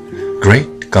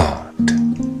 Great God,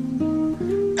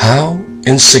 how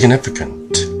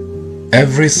insignificant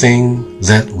everything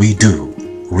that we do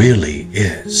really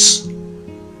is.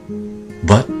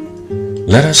 But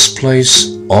let us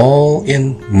place all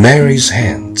in Mary's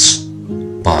hands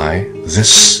by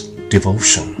this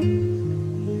devotion.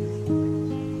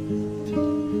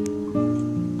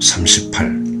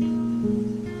 38.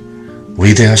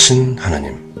 위대하신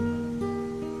하나님,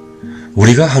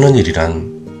 우리가 하는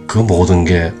일이란 그 모든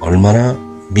게 얼마나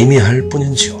미미할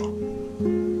뿐인지요.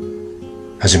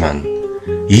 하지만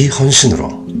이 헌신으로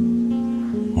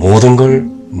모든 걸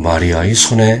마리아의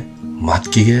손에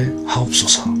맡기게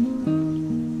하옵소서.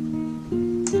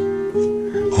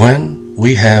 When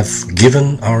we have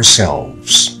given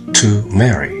ourselves to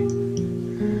Mary,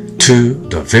 to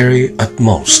the very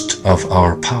utmost of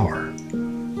our power,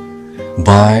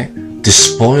 by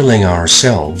despoiling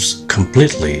ourselves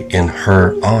completely in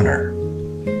her honor,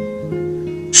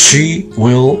 she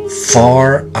will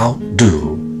far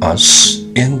outdo us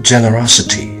in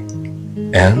generosity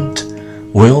and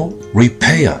will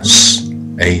repay us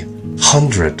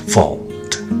 100-fold.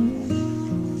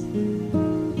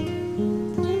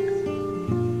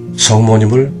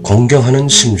 성모님을 공경하는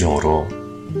심정으로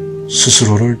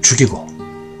스스로를 죽이고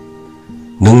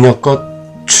능력껏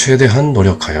최대한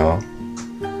노력하여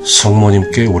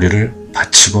성모님께 우리를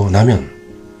바치고 나면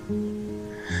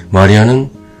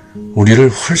마리아는 우리를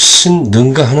훨씬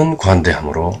능가하는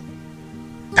관대함으로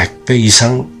 100배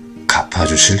이상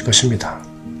갚아주실 것입니다.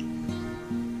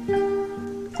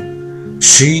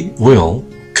 She will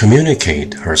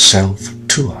communicate herself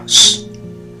to us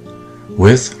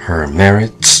with her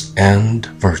merits and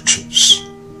virtues.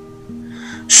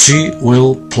 She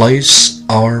will place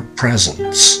our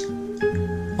presence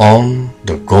on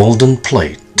the golden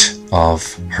plate of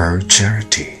her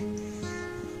charity.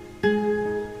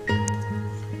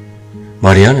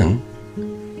 마리아는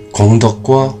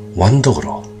공덕과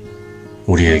완덕으로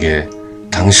우리에게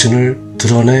당신을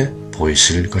드러내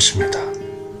보이실 것입니다.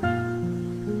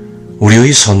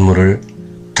 우리의 선물을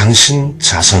당신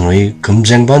자선의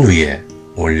금쟁반 위에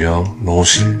올려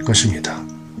놓으실 것입니다.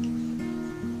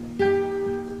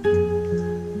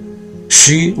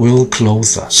 She will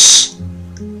clothe us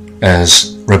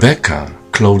as Rebekah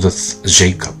clotheth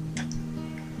Jacob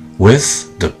with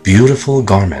the beautiful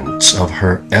garments of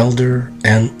her elder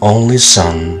and only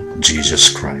son,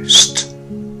 Jesus Christ.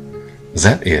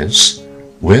 That is,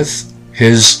 with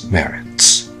his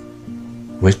merits,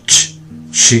 which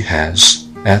she has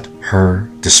at her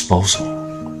disposal.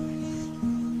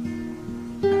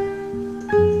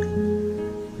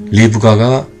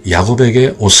 리브가가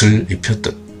야곱에게 옷을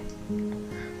입혔듯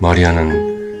마리아는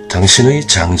당신의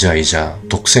장자이자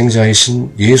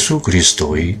독생자이신 예수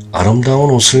그리스도의 아름다운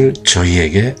옷을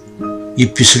저희에게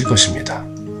입히실 것입니다.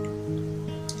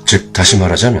 즉 다시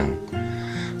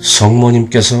말하자면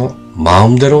성모님께서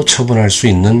마음대로 처분할 수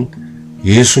있는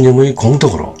예수님의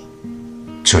공덕으로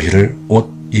저희를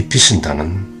옷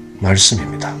입히신다는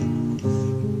말씀입니다.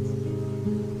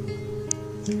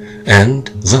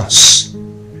 And thus,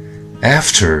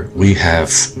 after we have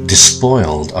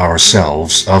despoiled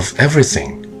ourselves of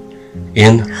everything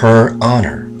in her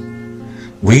honor,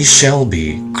 we shall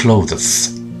be clothed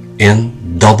in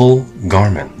double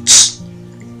garments.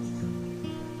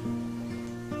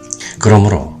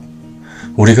 그러므로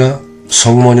우리가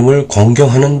성모님을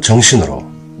공경하는 정신으로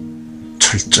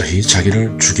철저히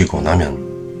자기를 죽이고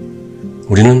나면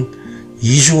우리는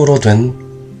이중으로 된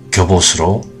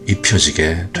겹옷으로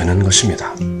입혀지게 되는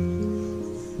것입니다.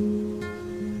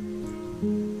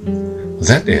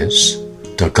 That is,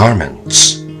 the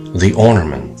garments, the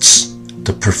ornaments,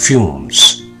 the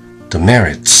perfumes, the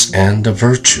merits and the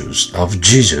virtues of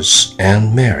Jesus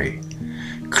and Mary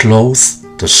clothe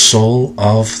the soul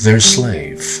of their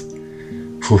slave,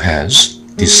 who has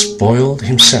despoiled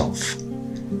himself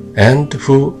and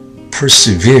who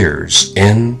perseveres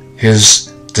in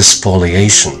his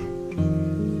despoliation.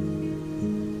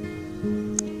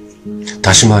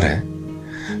 다시 말해,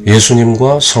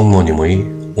 예수님과 성모님의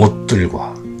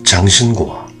옷들과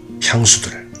장신구와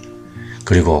향수들,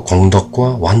 그리고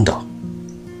공덕과 완덕,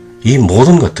 이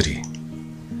모든 것들이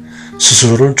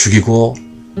스스로를 죽이고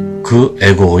그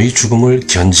에고의 죽음을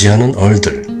견지하는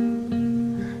얼들,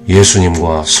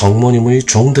 예수님과 성모님의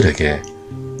종들에게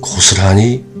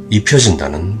고스란히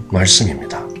입혀진다는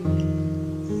말씀입니다.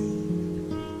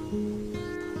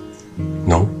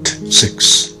 Note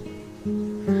 6.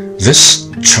 This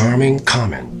charming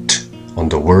comment on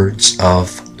the words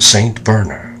of Saint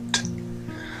Bernard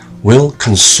will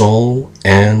console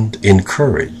and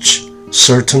encourage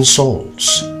certain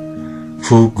souls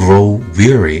who grow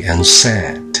weary and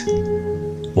sad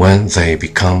when they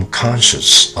become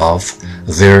conscious of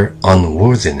their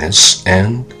unworthiness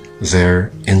and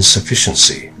their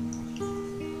insufficiency.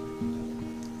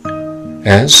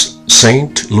 As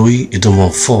Saint Louis de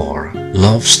Montfort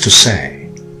loves to say,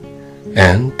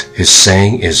 and his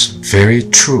saying is very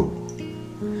true,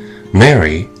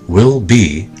 Mary will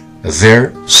be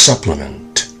their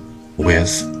supplement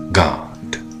with God.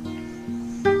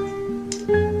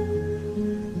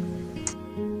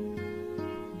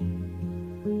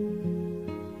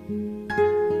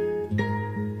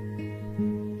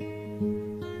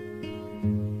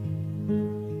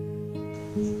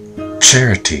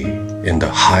 Charity in the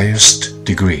highest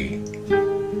degree.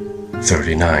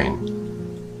 39.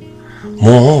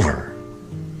 Moreover,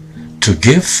 to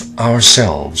give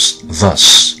ourselves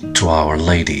thus to Our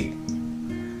Lady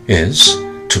is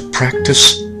to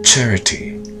practice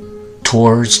charity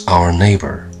towards our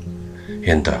neighbor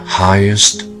in the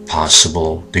highest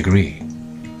possible degree.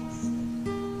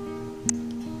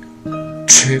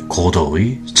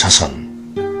 최고도의 자선.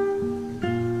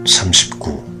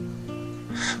 39.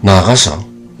 나아가서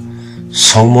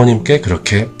성모님께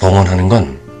그렇게 봉헌하는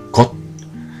건 곧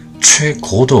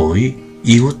최고도의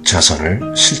이웃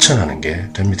자선을 실천하는 게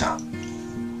됩니다.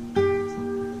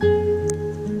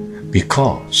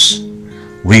 Because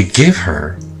we give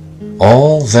her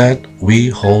all that we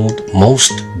hold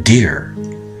most dear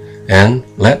and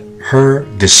let her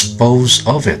dispose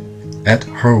of it at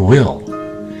her will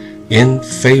in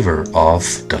favor of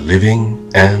the living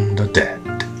and the dead.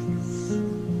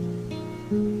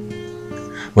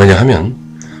 왜냐하면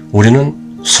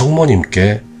우리는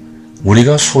성모님께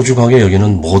우리가 소중하게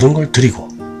여기는 모든 걸 드리고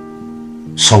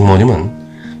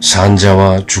성모님은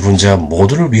산자와 죽은 자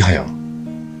모두를 위하여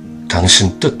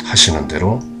당신 뜻 하시는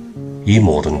대로 이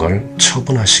모든 걸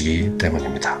처분하시기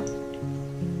때문입니다.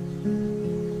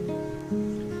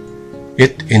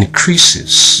 It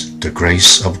increases the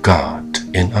grace of God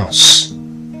in us.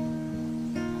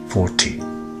 40.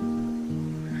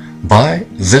 By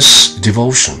this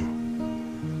devotion,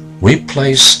 we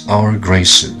place our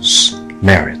graces,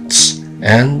 merits,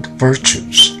 and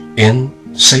virtues in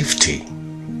safety.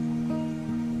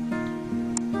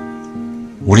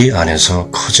 우리 안에서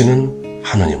커지는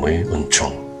하느님의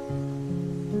은총.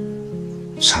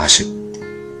 40.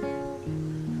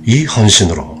 이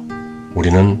헌신으로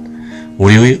우리는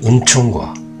우리의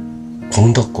은총과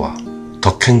공덕과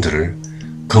덕행들을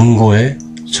금고에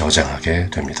저장하게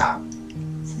됩니다.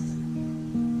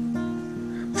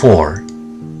 For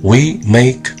we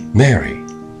make Mary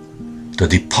the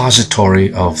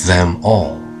depository of them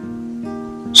all,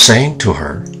 saying to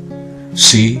her,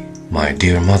 See, my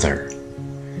dear mother,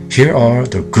 here are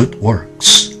the good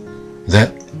works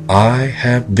that I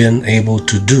have been able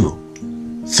to do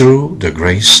through the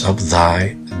grace of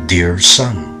thy dear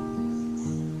Son.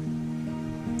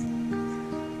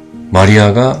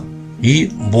 마리아가 이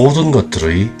모든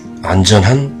것들의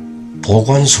안전한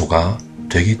보관소가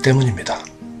되기 때문입니다.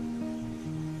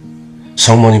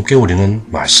 성모님께 우리는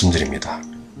말씀드립니다.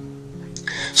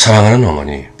 사랑하는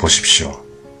어머니, 보십시오.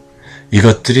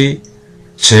 이것들이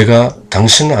제가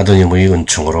당신 아드님의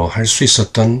은총으로 할 수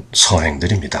있었던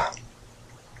서행들입니다.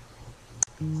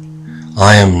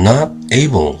 I am not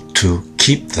able to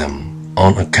keep them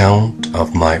on account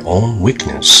of my own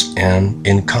weakness and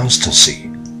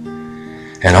inconstancy,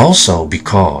 and also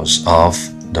because of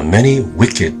the many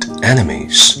wicked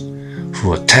enemies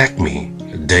who attack me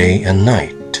day and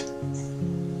night.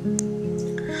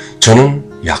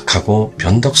 저는 약하고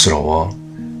변덕스러워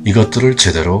이것들을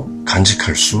제대로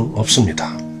간직할 수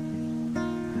없습니다.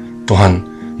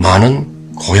 또한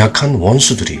많은 고약한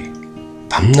원수들이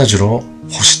밤낮으로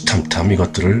호시탐탐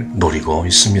이것들을 노리고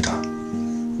있습니다.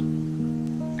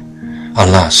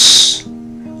 Alas,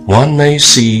 one may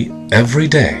see every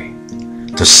day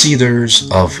the cedars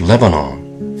of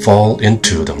Lebanon fall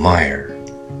into the mire,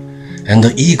 and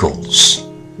the eagles,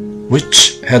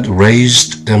 which had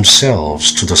raised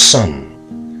themselves to the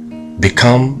sun,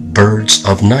 become birds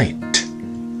of night,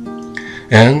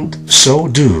 and so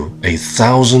do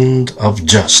 1,000 of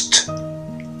just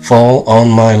fall on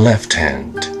my left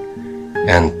hand,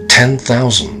 and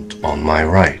 10,000 on my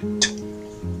right.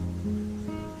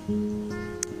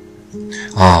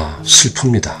 아,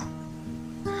 슬픕니다.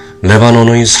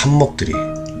 레바논의 삽목들이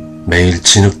매일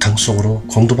진흙탕 속으로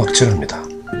곤두박질합니다.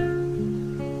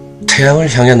 태양을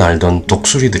향해 날던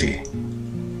독수리들이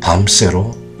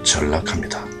밤새로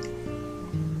전락합니다.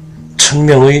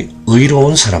 1000명의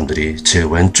의로운 사람들이 제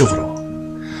왼쪽으로,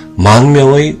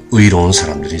 10,000명의 의로운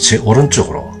사람들이 제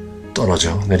오른쪽으로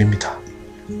떨어져 내립니다.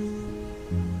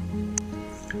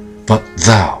 But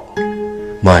thou,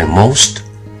 my most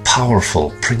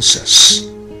powerful princess,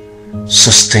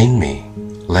 sustain me,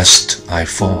 lest I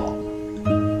fall.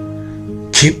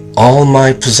 Keep all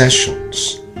my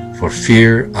possessions, for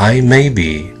fear I may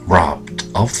be robbed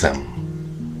of them.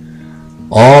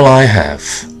 All I have,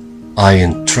 I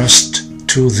entrust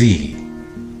to thee.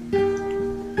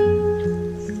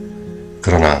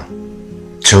 그러나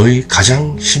저의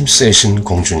가장 힘세신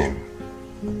공주님,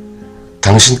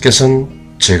 당신께서는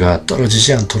제가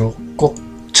떨어지지 않도록 꼭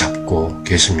잡고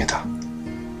계십니다.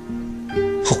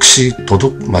 혹시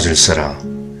도둑 맞을세라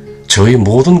저의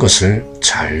모든 것을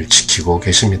잘 지키고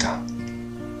계십니다.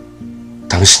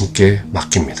 당신께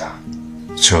맡깁니다.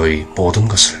 저의 모든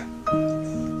것을.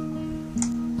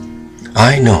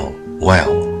 I know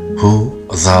well who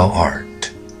thou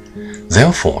art.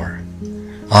 Therefore,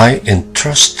 I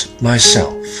entrust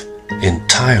myself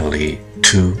entirely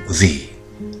to thee.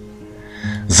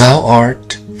 Thou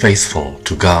art faithful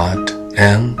to God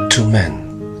and to men.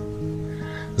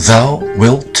 Thou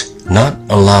wilt not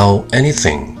allow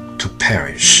anything to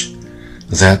perish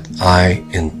that I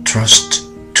entrust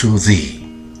to thee.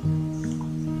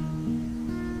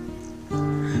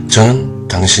 저는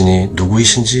당신이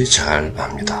누구이신지 잘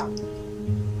압니다.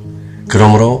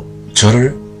 그러므로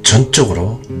저를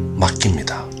전적으로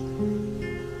맡깁니다.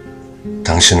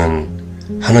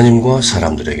 당신은 하나님과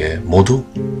사람들에게 모두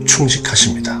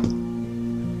충직하십니다.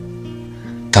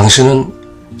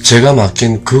 당신은 제가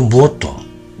맡긴 그 무엇도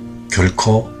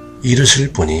결코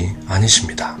잃으실 분이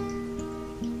아니십니다.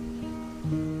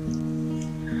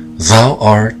 Thou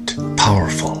art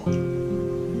powerful,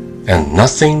 and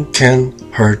nothing can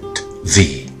hurt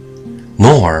thee,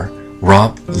 nor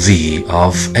rob thee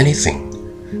of anything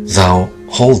thou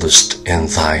holdest in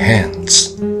thy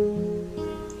hands.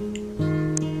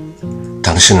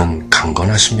 당신은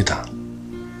강건하십니다.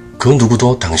 그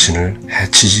누구도 당신을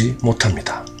해치지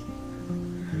못합니다.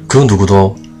 그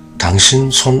누구도 당신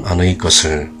손 안의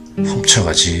것을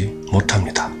훔쳐가지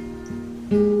못합니다.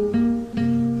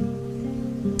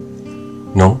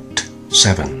 Note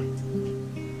 7.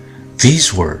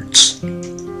 These words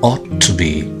ought to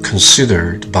be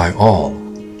considered by all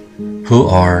who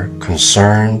are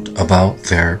concerned about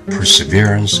their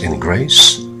perseverance in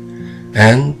grace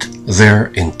and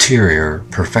their interior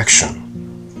perfection.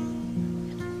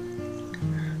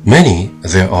 Many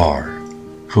there are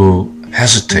who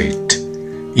hesitate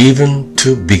even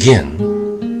to begin,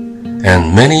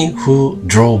 and many who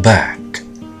draw back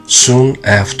soon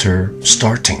after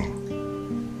starting,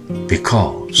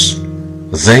 because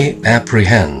they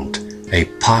apprehend a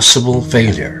possible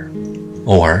failure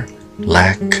or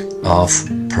lack of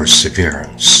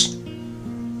perseverance.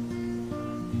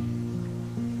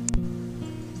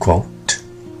 Quote,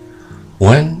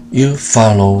 when you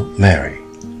follow Mary,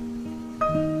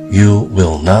 you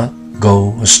will not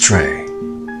go astray.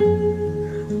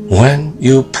 When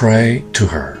you pray to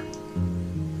her,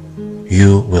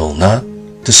 you will not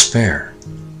despair.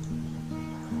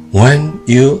 When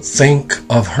you think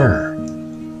of her,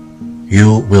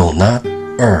 you will not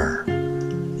err.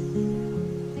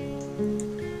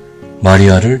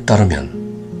 마리아를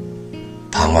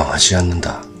따르면 방황하지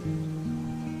않는다.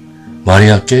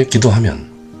 마리아께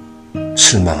기도하면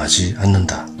실망하지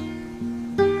않는다.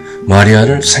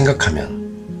 마리아를 생각하면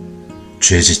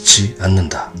죄짓지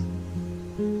않는다.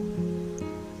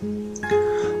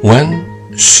 When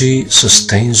she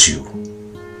sustains you,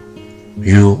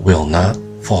 you will not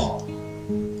fall.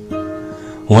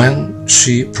 When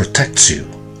she protects you,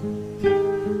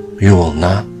 you will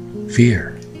not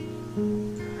fear.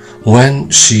 When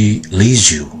she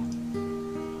leads you,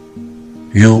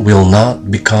 you will not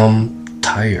become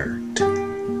tired.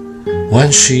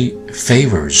 When she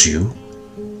favors you,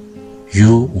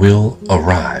 you will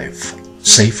arrive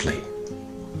safely.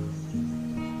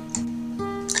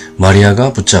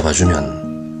 마리아가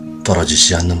붙잡아주면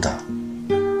떨어지지 않는다.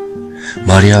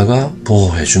 마리아가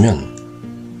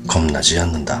보호해주면 겁나지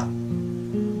않는다.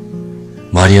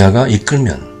 마리아가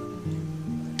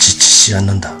이끌면 지치지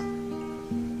않는다.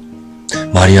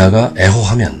 마리아가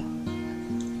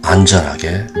애호하면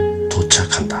안전하게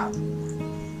도착한다.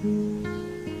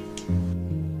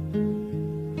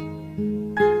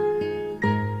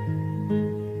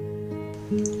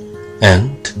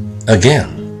 And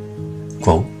again,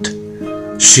 quote,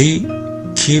 she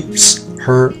keeps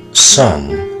her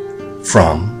son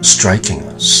from striking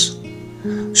us.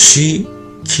 She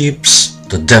keeps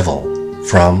the devil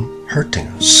from hurting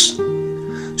us.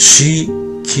 She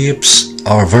keeps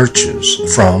our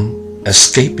virtues from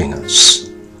escaping us.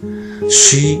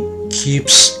 She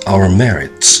keeps our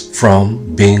merits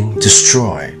from being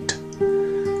destroyed.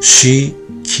 She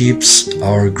keeps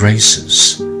our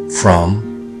graces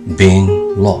from being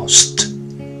lost.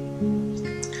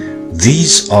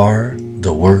 These are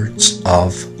the words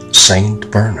of Saint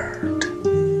Bernard.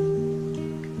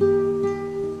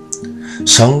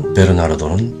 성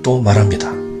베르나르도는 또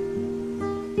말합니다.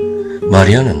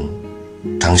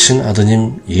 마리아는 당신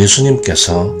아드님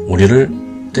예수님께서 우리를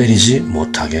때리지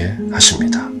못하게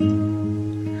하십니다.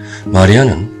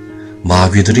 마리아는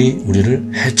마귀들이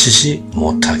우리를 해치지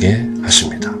못하게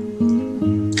하십니다.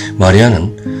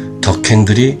 마리아는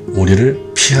덕행들이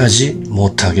우리를 피하지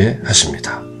못하게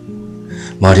하십니다.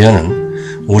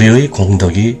 마리아는 우리의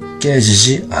공덕이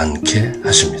깨지지 않게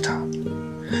하십니다.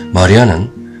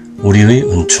 마리아는 우리의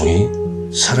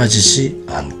은총이 사라지지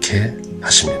않게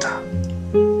하십니다.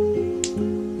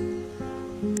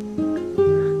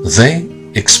 They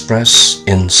express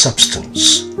in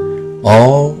substance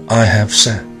all I have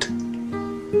said.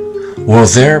 Were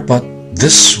there but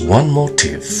this one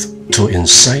motive to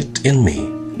incite in me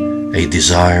a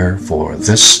desire for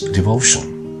this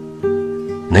devotion,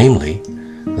 namely,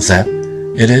 that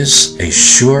it is a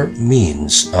sure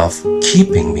means of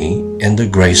keeping me in the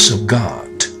grace of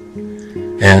God,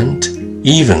 and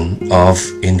even of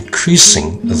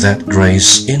increasing that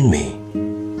grace in me,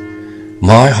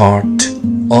 my heart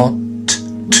ought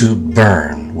to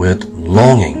burn with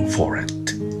longing for it.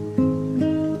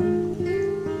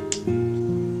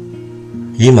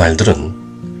 이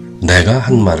말들은 내가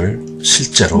한 말을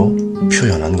실제로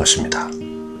표현한 것입니다.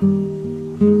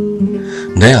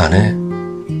 내 안에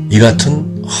이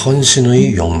같은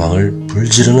헌신의 욕망을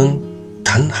불지르는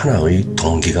단 하나의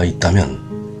동기가 있다면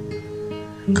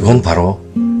그건 바로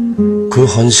그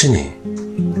헌신이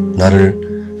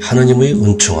나를 하느님의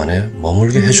은총 안에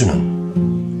머물게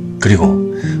해주는,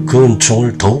 그리고 그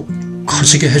은총을 더욱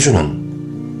커지게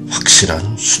해주는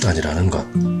확실한 수단이라는 것.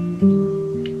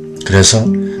 그래서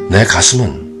내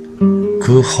가슴은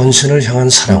그 헌신을 향한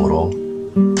사랑으로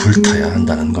불타야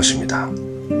한다는 것입니다.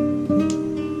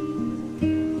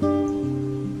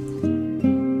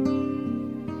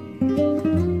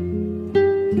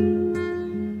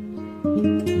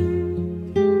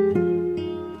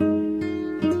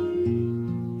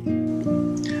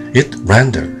 It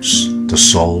renders the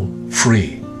soul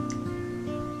free.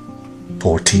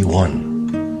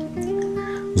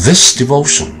 41. This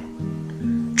devotion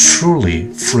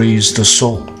truly frees the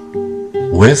soul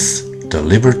with the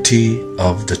liberty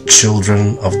of the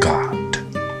children of God.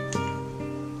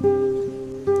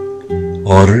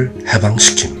 어를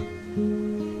해방시킴.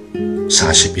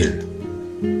 41.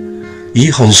 이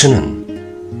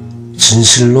헌신은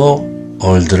진실로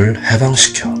얼들을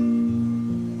해방시켜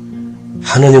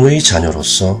하느님의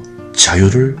자녀로서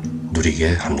자유를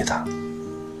누리게 합니다.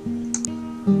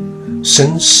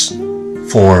 Since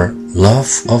for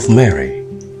love of Mary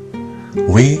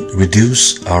we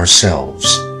reduce ourselves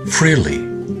freely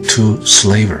to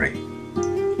slavery,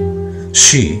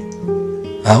 she,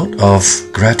 out of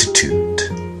gratitude,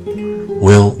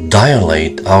 will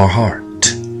dilate our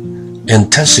heart,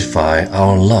 intensify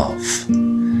our love,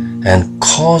 and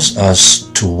cause us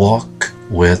to walk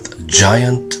with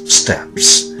giant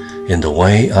steps in the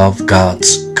way of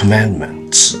God's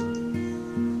commandments.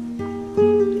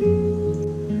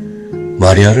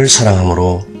 마리아를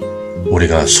사랑함으로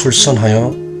우리가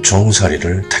솔선하여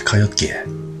종살이를 택하였기에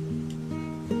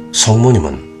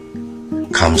성모님은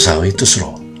감사의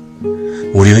뜻으로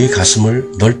우리의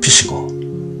가슴을 넓히시고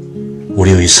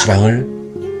우리의 사랑을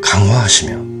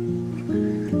강화하시며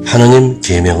하느님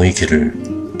계명의 길을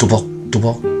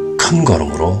뚜벅뚜벅 큰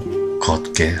걸음으로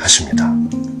걷게 하십니다.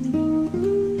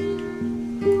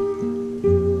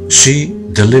 She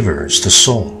delivers the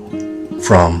soul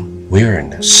from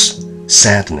weariness,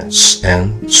 sadness,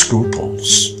 and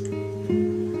scruples.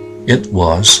 It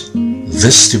was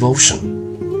this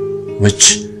devotion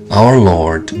which our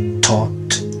Lord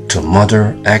taught to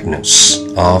Mother Agnes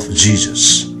of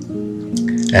Jesus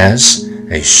as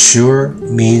a sure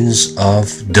means of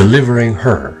delivering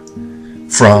her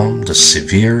from the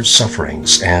severe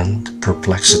sufferings and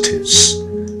perplexities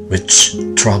which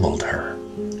troubled her.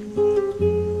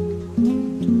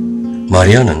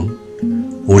 마리아는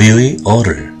우리의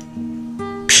어를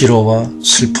피로와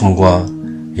슬픔과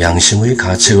양심의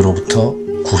가책으로부터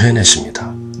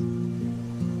구해내십니다.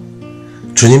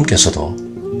 주님께서도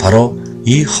바로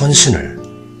이 헌신을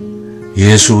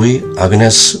예수의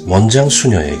아그네스 원장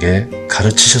수녀에게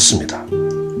가르치셨습니다.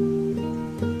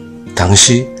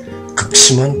 당시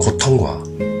극심한 고통과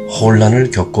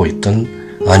혼란을 겪고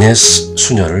있던 아네스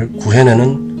수녀를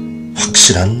구해내는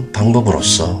확실한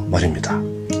방법으로서 말입니다.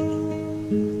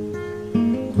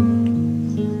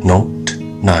 Note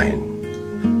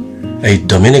 9. A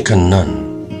Dominican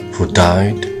nun who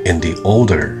died in the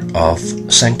order of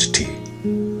sanctity.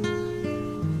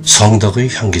 성덕의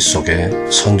향기 속에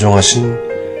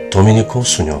선종하신 도미니코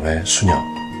수녀회 수녀.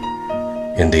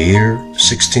 In the year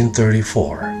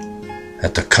 1634,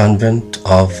 at the convent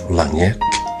of Lagnac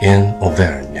in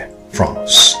Auvergne,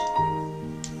 France.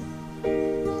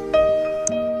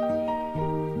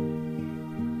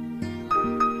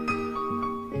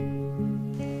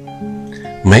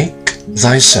 Make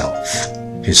thyself,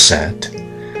 he said,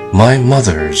 my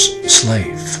mother's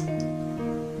slave.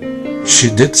 She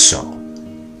did so,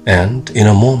 and in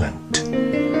a moment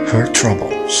her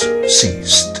troubles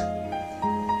ceased.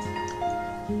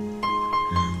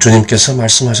 주님께서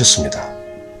말씀하셨습니다.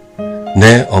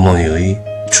 내 어머니의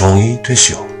종이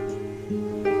되시오.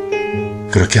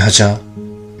 그렇게 하자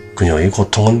그녀의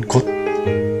고통은 곧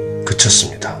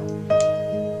그쳤습니다.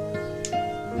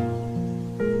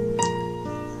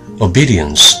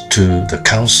 Obedience to the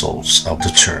counsels of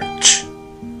the Church.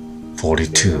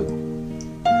 42.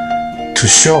 To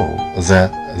show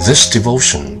that this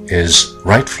devotion is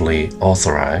rightfully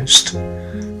authorized,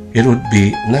 it would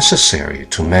be necessary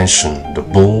to mention the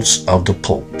bulls of the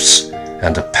popes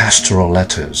and the pastoral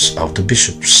letters of the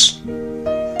bishops.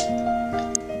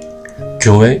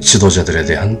 교회 지도자들에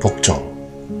대한 복종.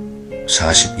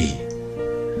 42.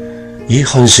 이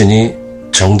헌신이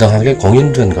정당하게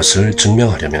공인된 것을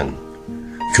증명하려면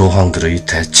교황들의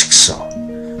대칙서,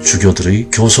 주교들의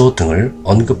교서 등을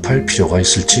언급할 필요가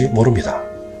있을지 모릅니다.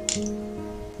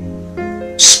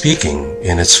 Speaking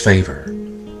in its favor,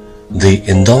 the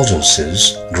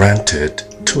indulgences granted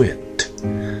to it,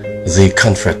 the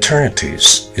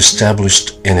confraternities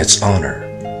established in its honor,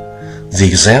 the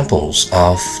examples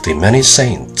of the many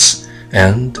saints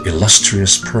and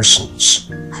illustrious persons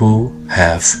who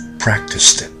have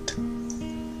practiced it.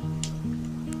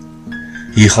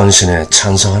 이 헌신에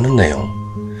찬성하는 내용,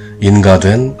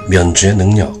 인가된 면죄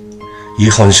능력, 이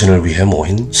헌신을 위해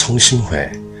모인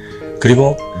성심회,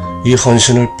 그리고 이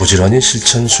헌신을 부지런히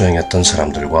실천 수행했던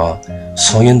사람들과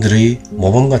성인들의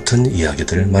모범 같은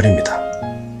이야기들 말입니다.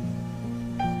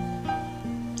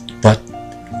 But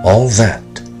all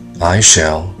that I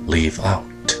shall leave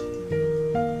out.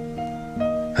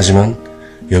 하지만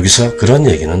여기서 그런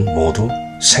얘기는 모두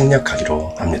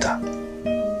생략하기로 합니다.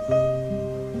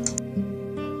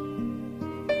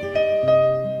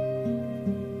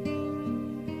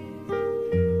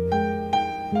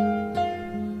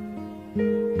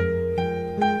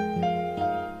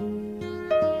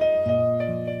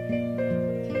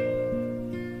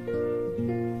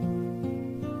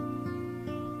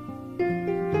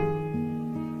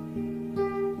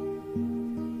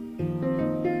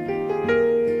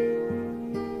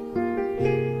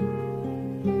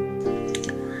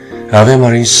 Ave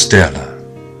Maria Stella,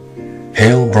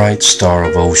 hail bright star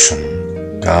of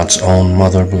ocean, God's own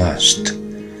mother blessed,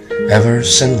 ever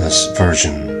sinless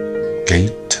virgin,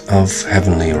 gate of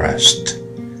heavenly rest.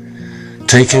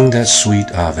 Taking that sweet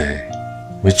Ave,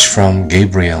 which from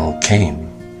Gabriel came,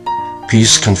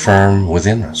 peace confirm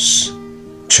within us,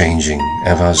 changing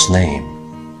Eva's name.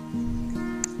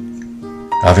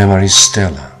 Ave Maria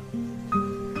Stella,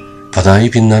 바다에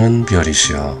빛나는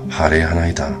별이시여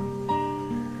할애하나이다.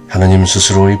 하나님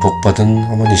스스로의 복받은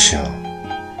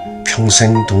어머니시여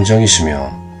평생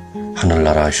동정이시며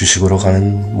하늘나라 휴식으로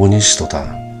가는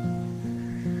문이시도다.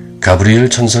 가브리엘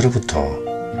천사로부터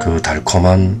그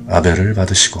달콤한 아벨을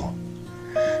받으시고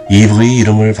이브의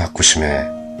이름을 바꾸심에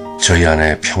저희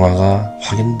안에 평화가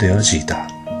확인되어지이다.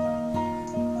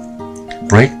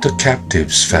 Break the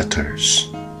captive's fetters,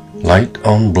 light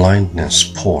on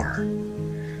blindness pour,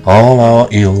 all our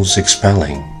ills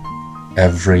expelling,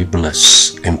 every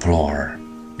bliss implore.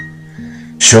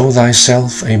 Show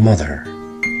thyself a mother,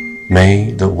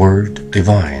 may the word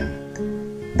divine,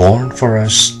 born for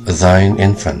us thine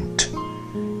infant,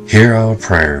 hear our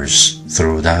prayers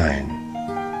through thine.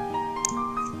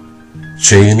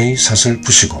 죄인의 삿을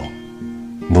푸시고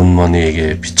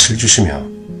문머니에게 빛을 주시며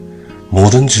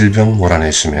모든 질병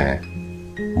몰아내심에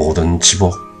모든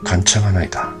지복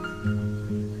간창하나이다.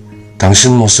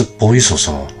 당신 모습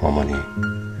보이소서 어머니,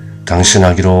 당신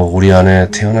아기로 우리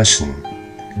안에 태어나신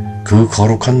그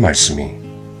거룩한 말씀이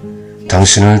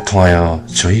당신을 통하여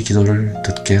저희 기도를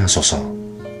듣게 하소서.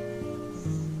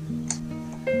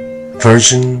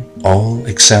 Virgin all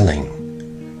excelling,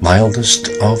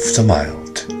 mildest of the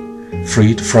mild,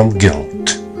 freed from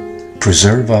guilt,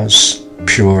 preserve us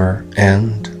pure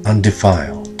and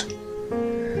undefiled.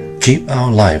 Keep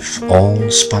our life all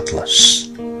spotless,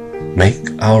 make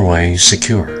our way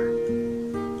secure,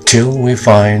 till we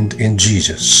find in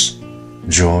Jesus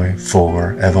joy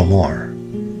forevermore.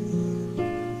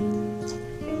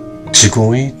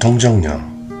 지고의 동정녀,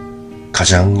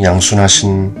 가장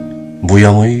양순하신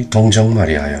무영의 동정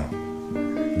마리아여,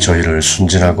 저희를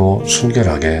순진하고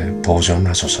순결하게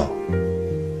보존하소서.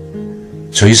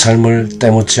 저희 삶을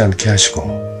때묻지 않게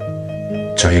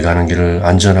하시고 저희 가는 길을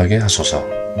안전하게 하소서.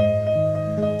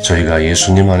 저희가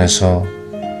예수님 안에서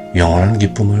영원한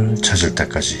기쁨을 찾을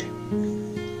때까지.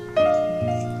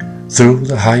 Through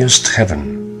the highest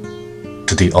heaven,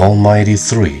 to the Almighty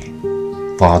Three,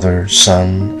 Father,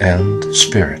 Son, and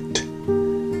Spirit,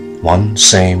 one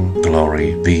same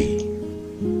glory be.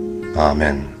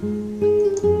 아멘.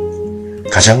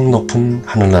 가장 높은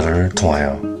하늘나라를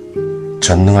통하여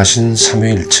전능하신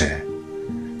삼위일체,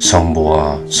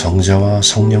 성부와 성자와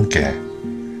성령께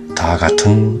다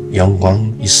같은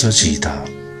영광 있어지이다.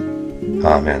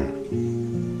 아멘.